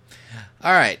 But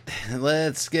all right,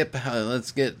 let's get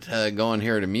going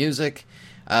here to music.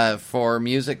 For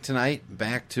music tonight,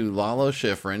 back to Lalo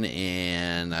Schifrin,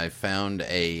 and I found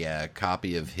a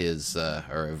copy of his,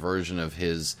 or a version of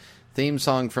his theme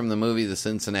song from the movie The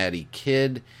Cincinnati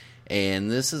Kid, and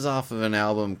this is off of an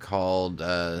album called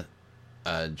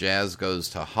Jazz Goes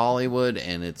to Hollywood,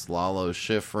 and it's Lalo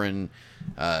Schifrin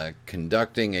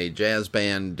conducting a jazz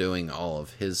band, doing all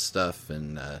of his stuff,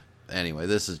 and anyway,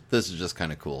 this is just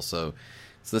kind of cool. So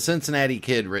it's The Cincinnati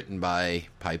Kid, written by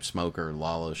pipe smoker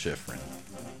Lalo Schifrin.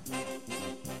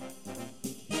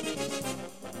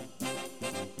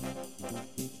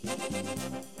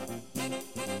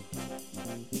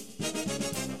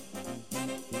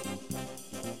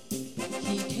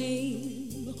 He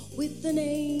came with the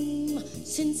name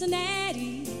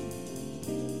Cincinnati,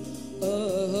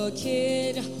 a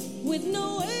kid with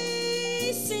no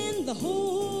ace in the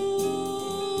hole.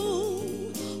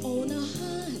 On a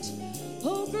hot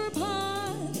poker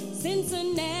pot,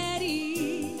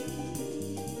 Cincinnati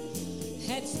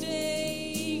had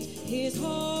staked his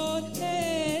heart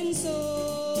and soul.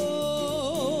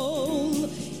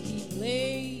 He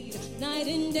played night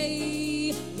and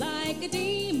day like a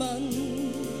demon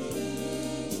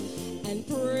and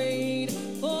prayed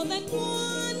for that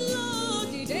one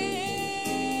lucky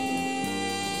day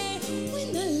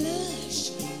when the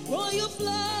lush royal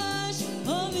flush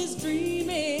of his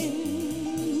dreaming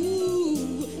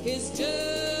is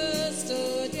just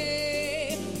a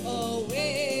day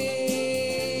away.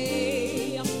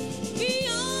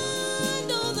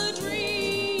 Beyond all the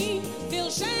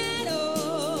dream-filled shadows,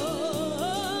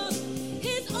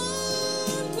 his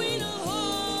own queen of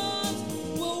hearts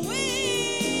will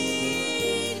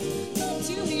wait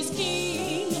until he's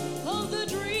king of the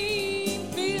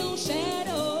dream-filled shadows.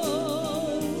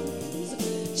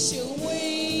 She'll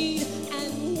wait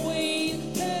and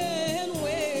wait and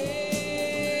wait,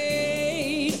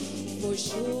 for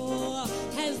sure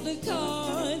as the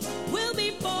cards will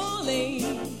be falling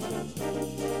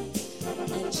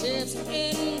and chips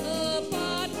in the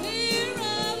pot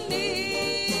pyramid.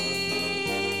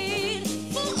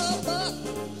 For a buck,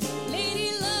 Lady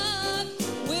Luck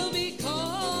will be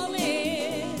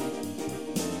calling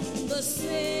the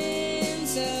Cincinnati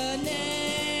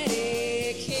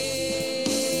Kid.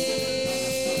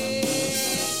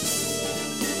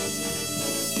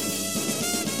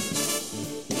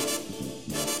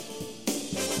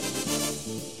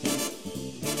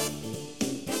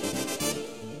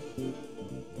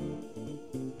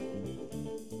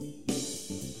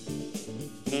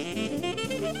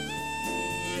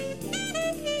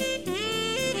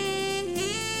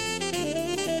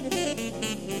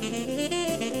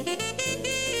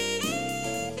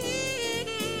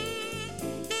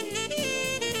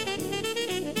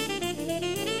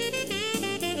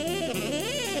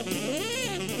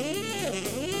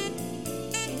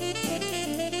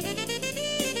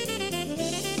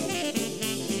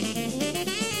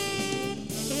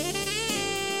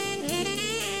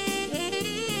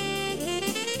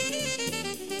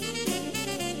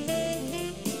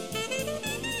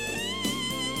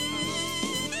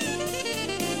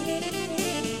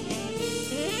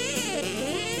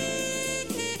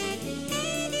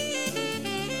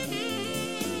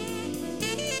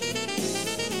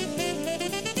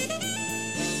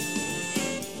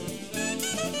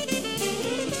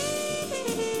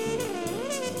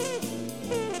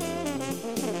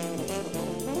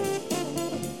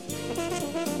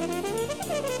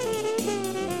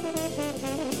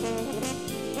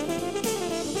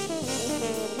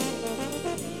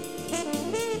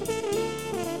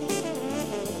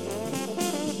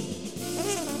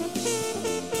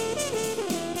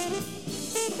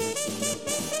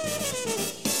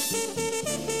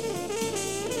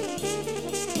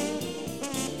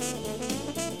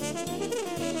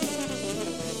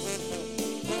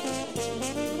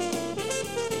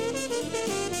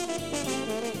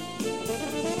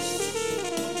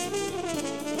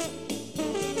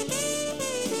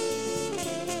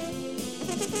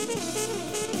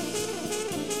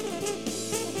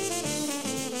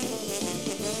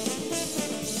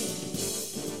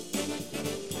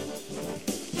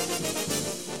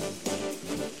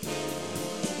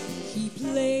 He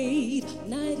played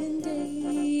night and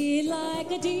day like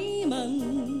a demon,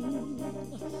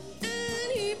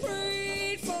 and he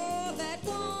prayed for that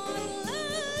one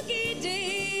lucky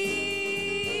day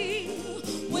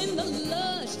in the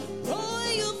lush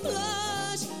royal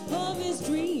flush of his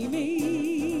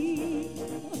dreaming.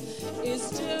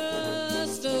 It's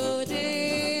just a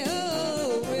day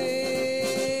away.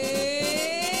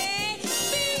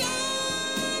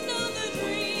 Beyond all the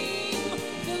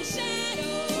dream-filled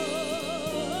shadows,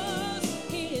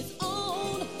 his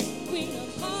own queen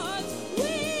of hearts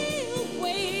will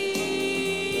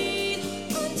wait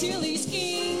until he's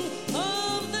king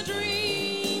of the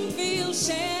dream-filled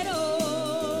shadows.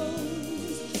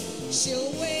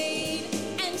 She'll wait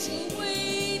and she'll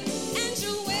wait and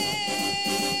she'll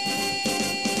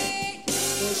wait.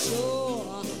 For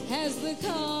sure as the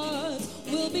cards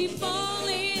will be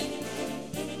falling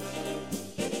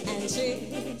and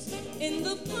chips in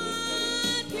the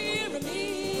pie pyramid.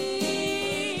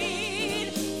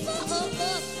 For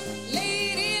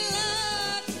Lady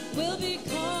Luck will be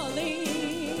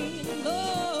calling.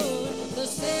 Oh, the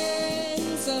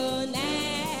Cincinnati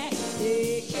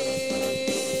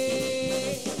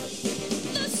Kid.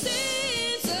 The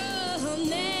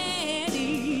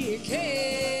Cincinnati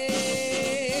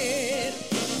Kid.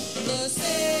 The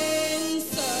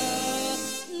Cincinnati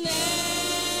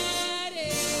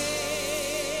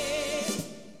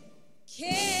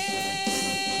Kid.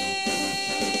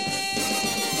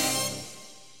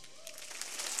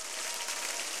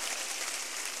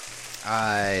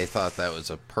 I thought that was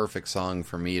a perfect song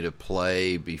for me to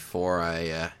play before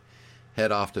I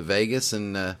head off to Vegas,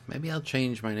 and maybe I'll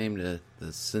change my name to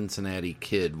the Cincinnati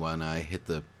Kid when I hit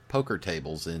the poker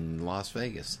tables in Las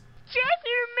Vegas. Check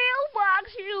your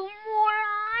mailbox, you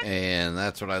moron! And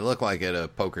that's what I look like at a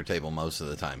poker table most of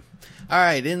the time. All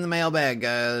right, in the mailbag,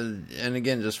 and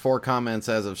again, just 4 comments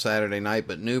as of Saturday night,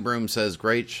 but New Broom says,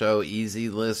 great show, easy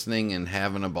listening, and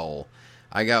having a bowl.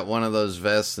 I got one of those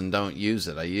vests and don't use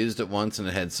it. I used it once and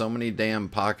it had so many damn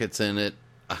pockets in it.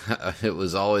 It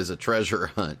was always a treasure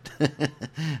hunt.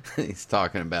 He's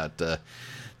talking about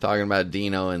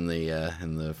Dino in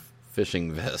the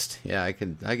fishing vest. Yeah, I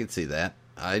could see that.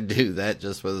 I'd do that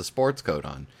just with a sports coat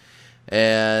on.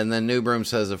 And then New Broom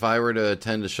says, if I were to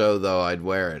attend a show, though, I'd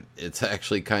wear it. It's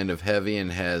actually kind of heavy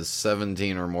and has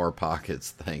 17 or more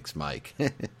pockets. Thanks, Mike.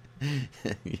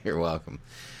 You're welcome.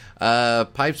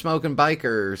 Pipe Smoking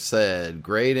Biker said,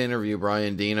 great interview.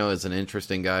 Brian Dino is an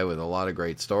interesting guy with a lot of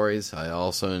great stories. I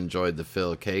also enjoyed the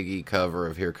Phil Keaggy cover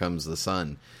of Here Comes the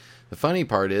Sun. The funny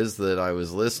part is that I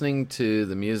was listening to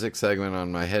the music segment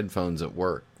on my headphones at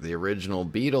work. The original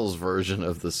Beatles version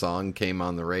of the song came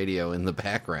on the radio in the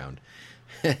background.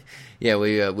 Yeah,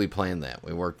 we planned that.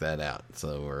 We worked that out.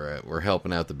 So we're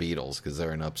helping out the Beatles because they're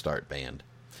an upstart band.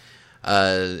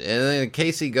 And then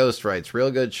Casey Ghost writes, real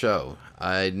good show.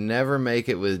 I'd never make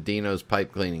it with Dino's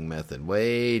pipe cleaning method.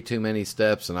 Way too many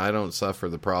steps, and I don't suffer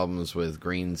the problems with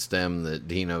green stem that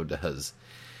Dino does.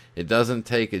 It doesn't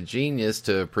take a genius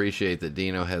to appreciate that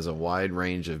Dino has a wide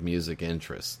range of music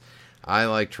interests. I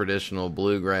like traditional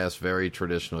bluegrass, very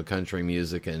traditional country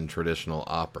music, and traditional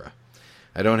opera.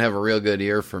 I don't have a real good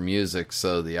ear for music,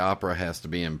 so the opera has to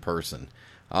be in person.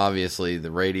 Obviously, the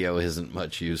radio isn't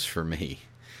much use for me.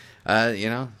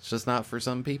 It's just not for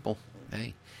some people.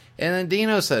 Hey. And then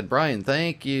Dino said, Brian,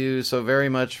 thank you so very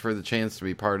much for the chance to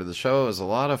be part of the show. It was a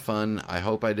lot of fun. I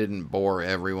hope I didn't bore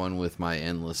everyone with my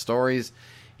endless stories.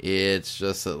 It's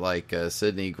just that, like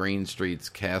Sydney Greenstreet's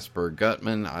Casper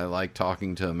Gutman, I like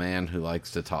talking to a man who likes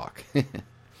to talk.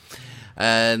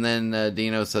 And then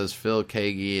Dino says, Phil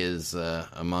Keaggy is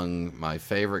among my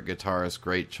favorite guitarists.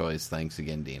 Great choice. Thanks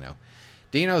again, Dino.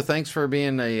 Dino, thanks for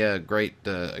being a great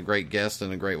guest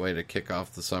and a great way to kick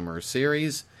off the summer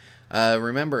series.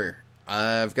 Remember,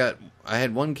 I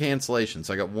had one cancellation,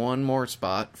 so I got one more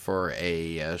spot for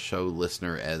a show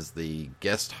listener as the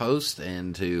guest host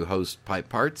and to host Pipe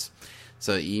Parts.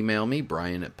 So email me,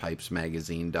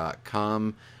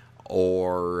 brian@pipesmagazine.com,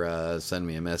 or send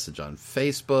me a message on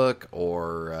Facebook,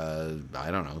 or,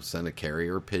 send a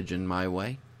carrier pigeon my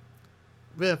way.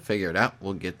 We'll figure it out.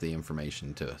 We'll get the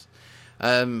information to us.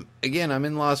 Again, I'm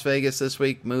in Las Vegas this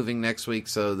week, moving next week,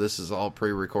 so this is all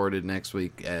pre-recorded next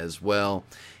week as well.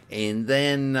 And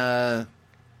then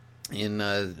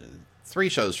in 3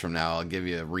 shows from now, I'll give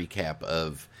you a recap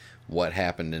of what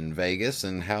happened in Vegas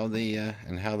and how the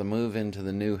move into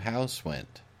the new house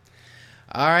went.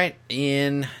 All right,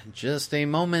 in just a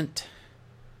moment,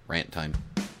 rant time.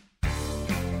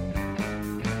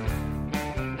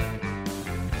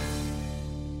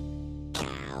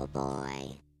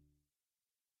 Cowboy.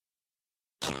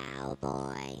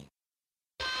 Cowboy.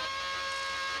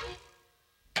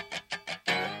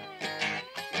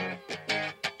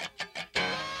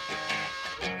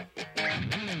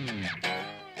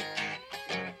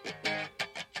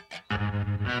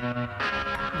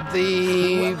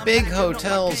 The big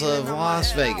hotels of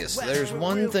Las Vegas, there's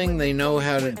one thing they know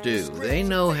how to do. They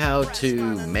know how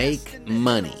to make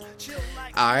money.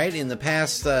 Alright, in the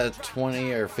past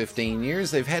 20 or 15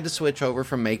 years, they've had to switch over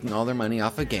from making all their money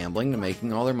off of gambling to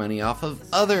making all their money off of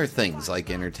other things like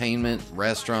entertainment,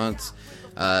 restaurants.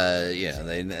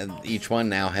 Each one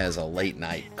now has a late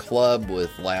night club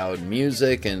with loud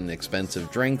music and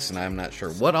expensive drinks, and I'm not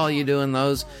sure what all you do in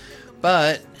those.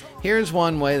 But here's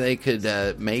one way they could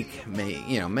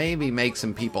maybe make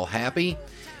some people happy.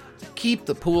 Keep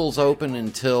the pools open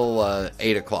until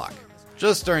 8 o'clock.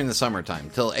 Just during the summertime,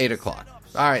 till 8 o'clock.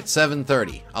 All right,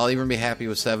 7:30. I'll even be happy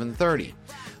with 7:30.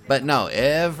 But no,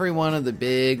 every one of the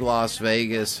big Las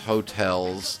Vegas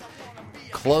hotels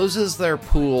closes their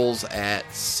pools at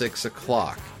 6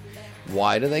 o'clock.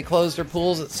 Why do they close their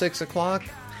pools at 6 o'clock?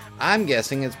 I'm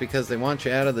guessing it's because they want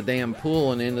you out of the damn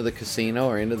pool and into the casino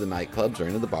or into the nightclubs or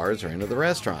into the bars or into the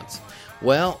restaurants.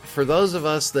 Well, for those of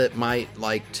us that might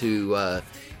like to,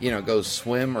 go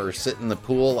swim or sit in the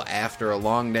pool after a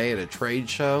long day at a trade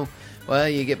show, well,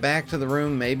 you get back to the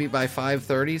room maybe by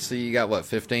 5:30, so you got,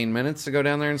 15 minutes to go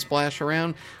down there and splash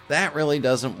around? That really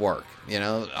doesn't work.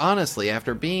 Honestly,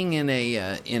 after being in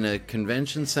a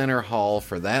convention center hall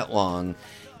for that long,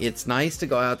 it's nice to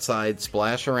go outside,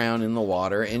 splash around in the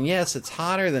water, and yes, it's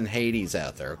hotter than Hades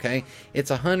out there, okay?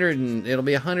 It'll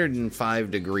be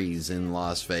 105 degrees in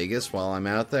Las Vegas while I'm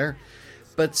out there.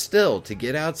 But still, to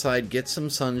get outside, get some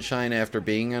sunshine after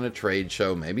being on a trade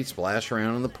show, maybe splash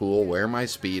around in the pool, wear my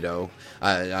Speedo.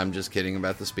 I'm just kidding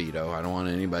about the Speedo. I don't want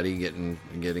anybody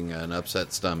getting an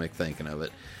upset stomach thinking of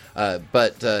it.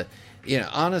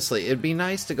 Honestly, it'd be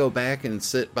nice to go back and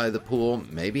sit by the pool,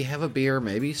 maybe have a beer,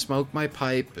 maybe smoke my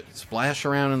pipe, splash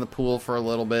around in the pool for a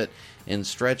little bit, and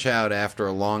stretch out after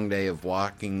a long day of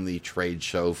walking the trade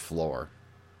show floor.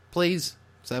 Please,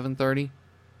 7:30?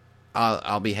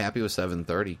 I'll be happy with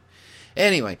 7:30.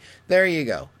 Anyway, there you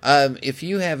go. If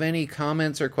you have any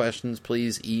comments or questions,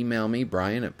 please email me,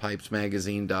 Brian, at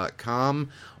PipesMagazine.com,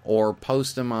 or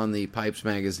post them on the Pipes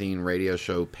Magazine radio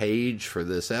show page for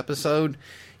this episode.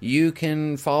 You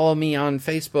can follow me on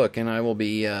Facebook, and I will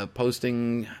be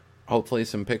posting, hopefully,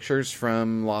 some pictures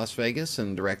from Las Vegas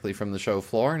and directly from the show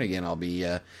floor. And again, I'll be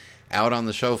out on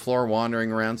the show floor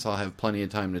wandering around, so I'll have plenty of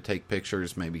time to take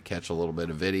pictures, maybe catch a little bit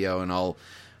of video, and I'll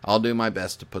do my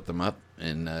best to put them up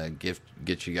and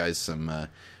get you guys some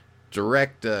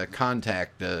direct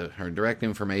contact or direct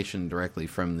information directly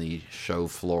from the show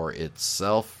floor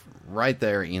itself, right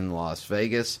there in Las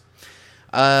Vegas.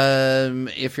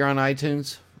 If you're on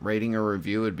iTunes, rating or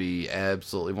review would be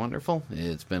absolutely wonderful.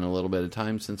 It's been a little bit of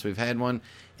time since we've had one,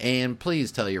 and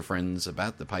please tell your friends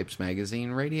about the Pipes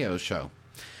Magazine radio show.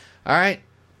 All right.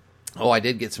 Oh, I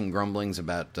did get some grumblings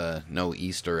about no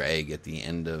Easter egg at the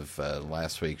end of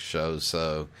last week's show,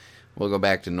 so we'll go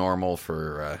back to normal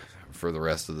for the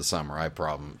rest of the summer, I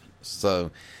promise.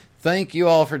 So, thank you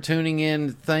all for tuning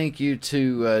in. Thank you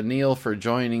to Neal for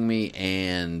joining me,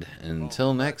 and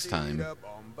until next time. Happy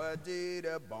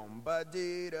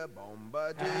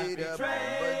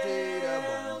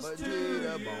trails to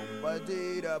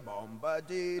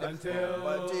until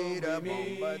we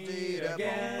meet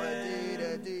again.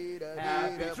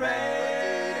 Happy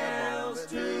trails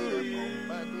to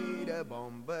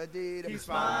keep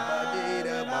smiling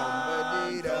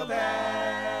until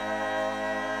then.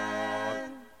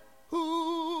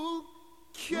 Who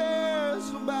cares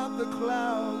about the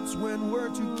clouds when we're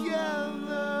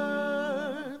together?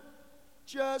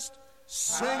 Just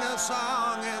sing a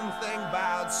song and think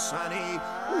about sunny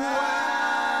weather.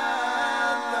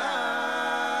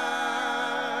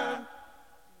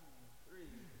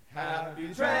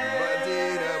 Happy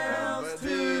trails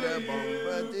to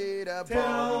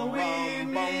till we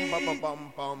meet again.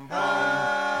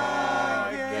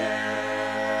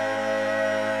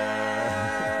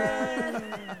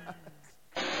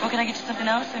 Well, can I get you something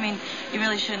else? I mean, you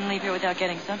really shouldn't leave here without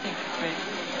getting something for free.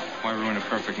 Why ruin a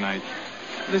perfect night?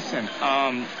 Listen,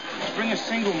 bring a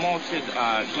single malted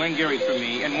Glengarry for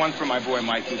me and one for my boy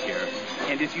Mikey here.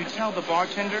 And if you tell the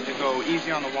bartender to go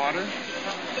easy on the water,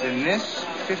 then this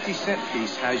 50-cent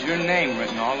piece has your name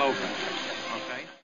written all over it.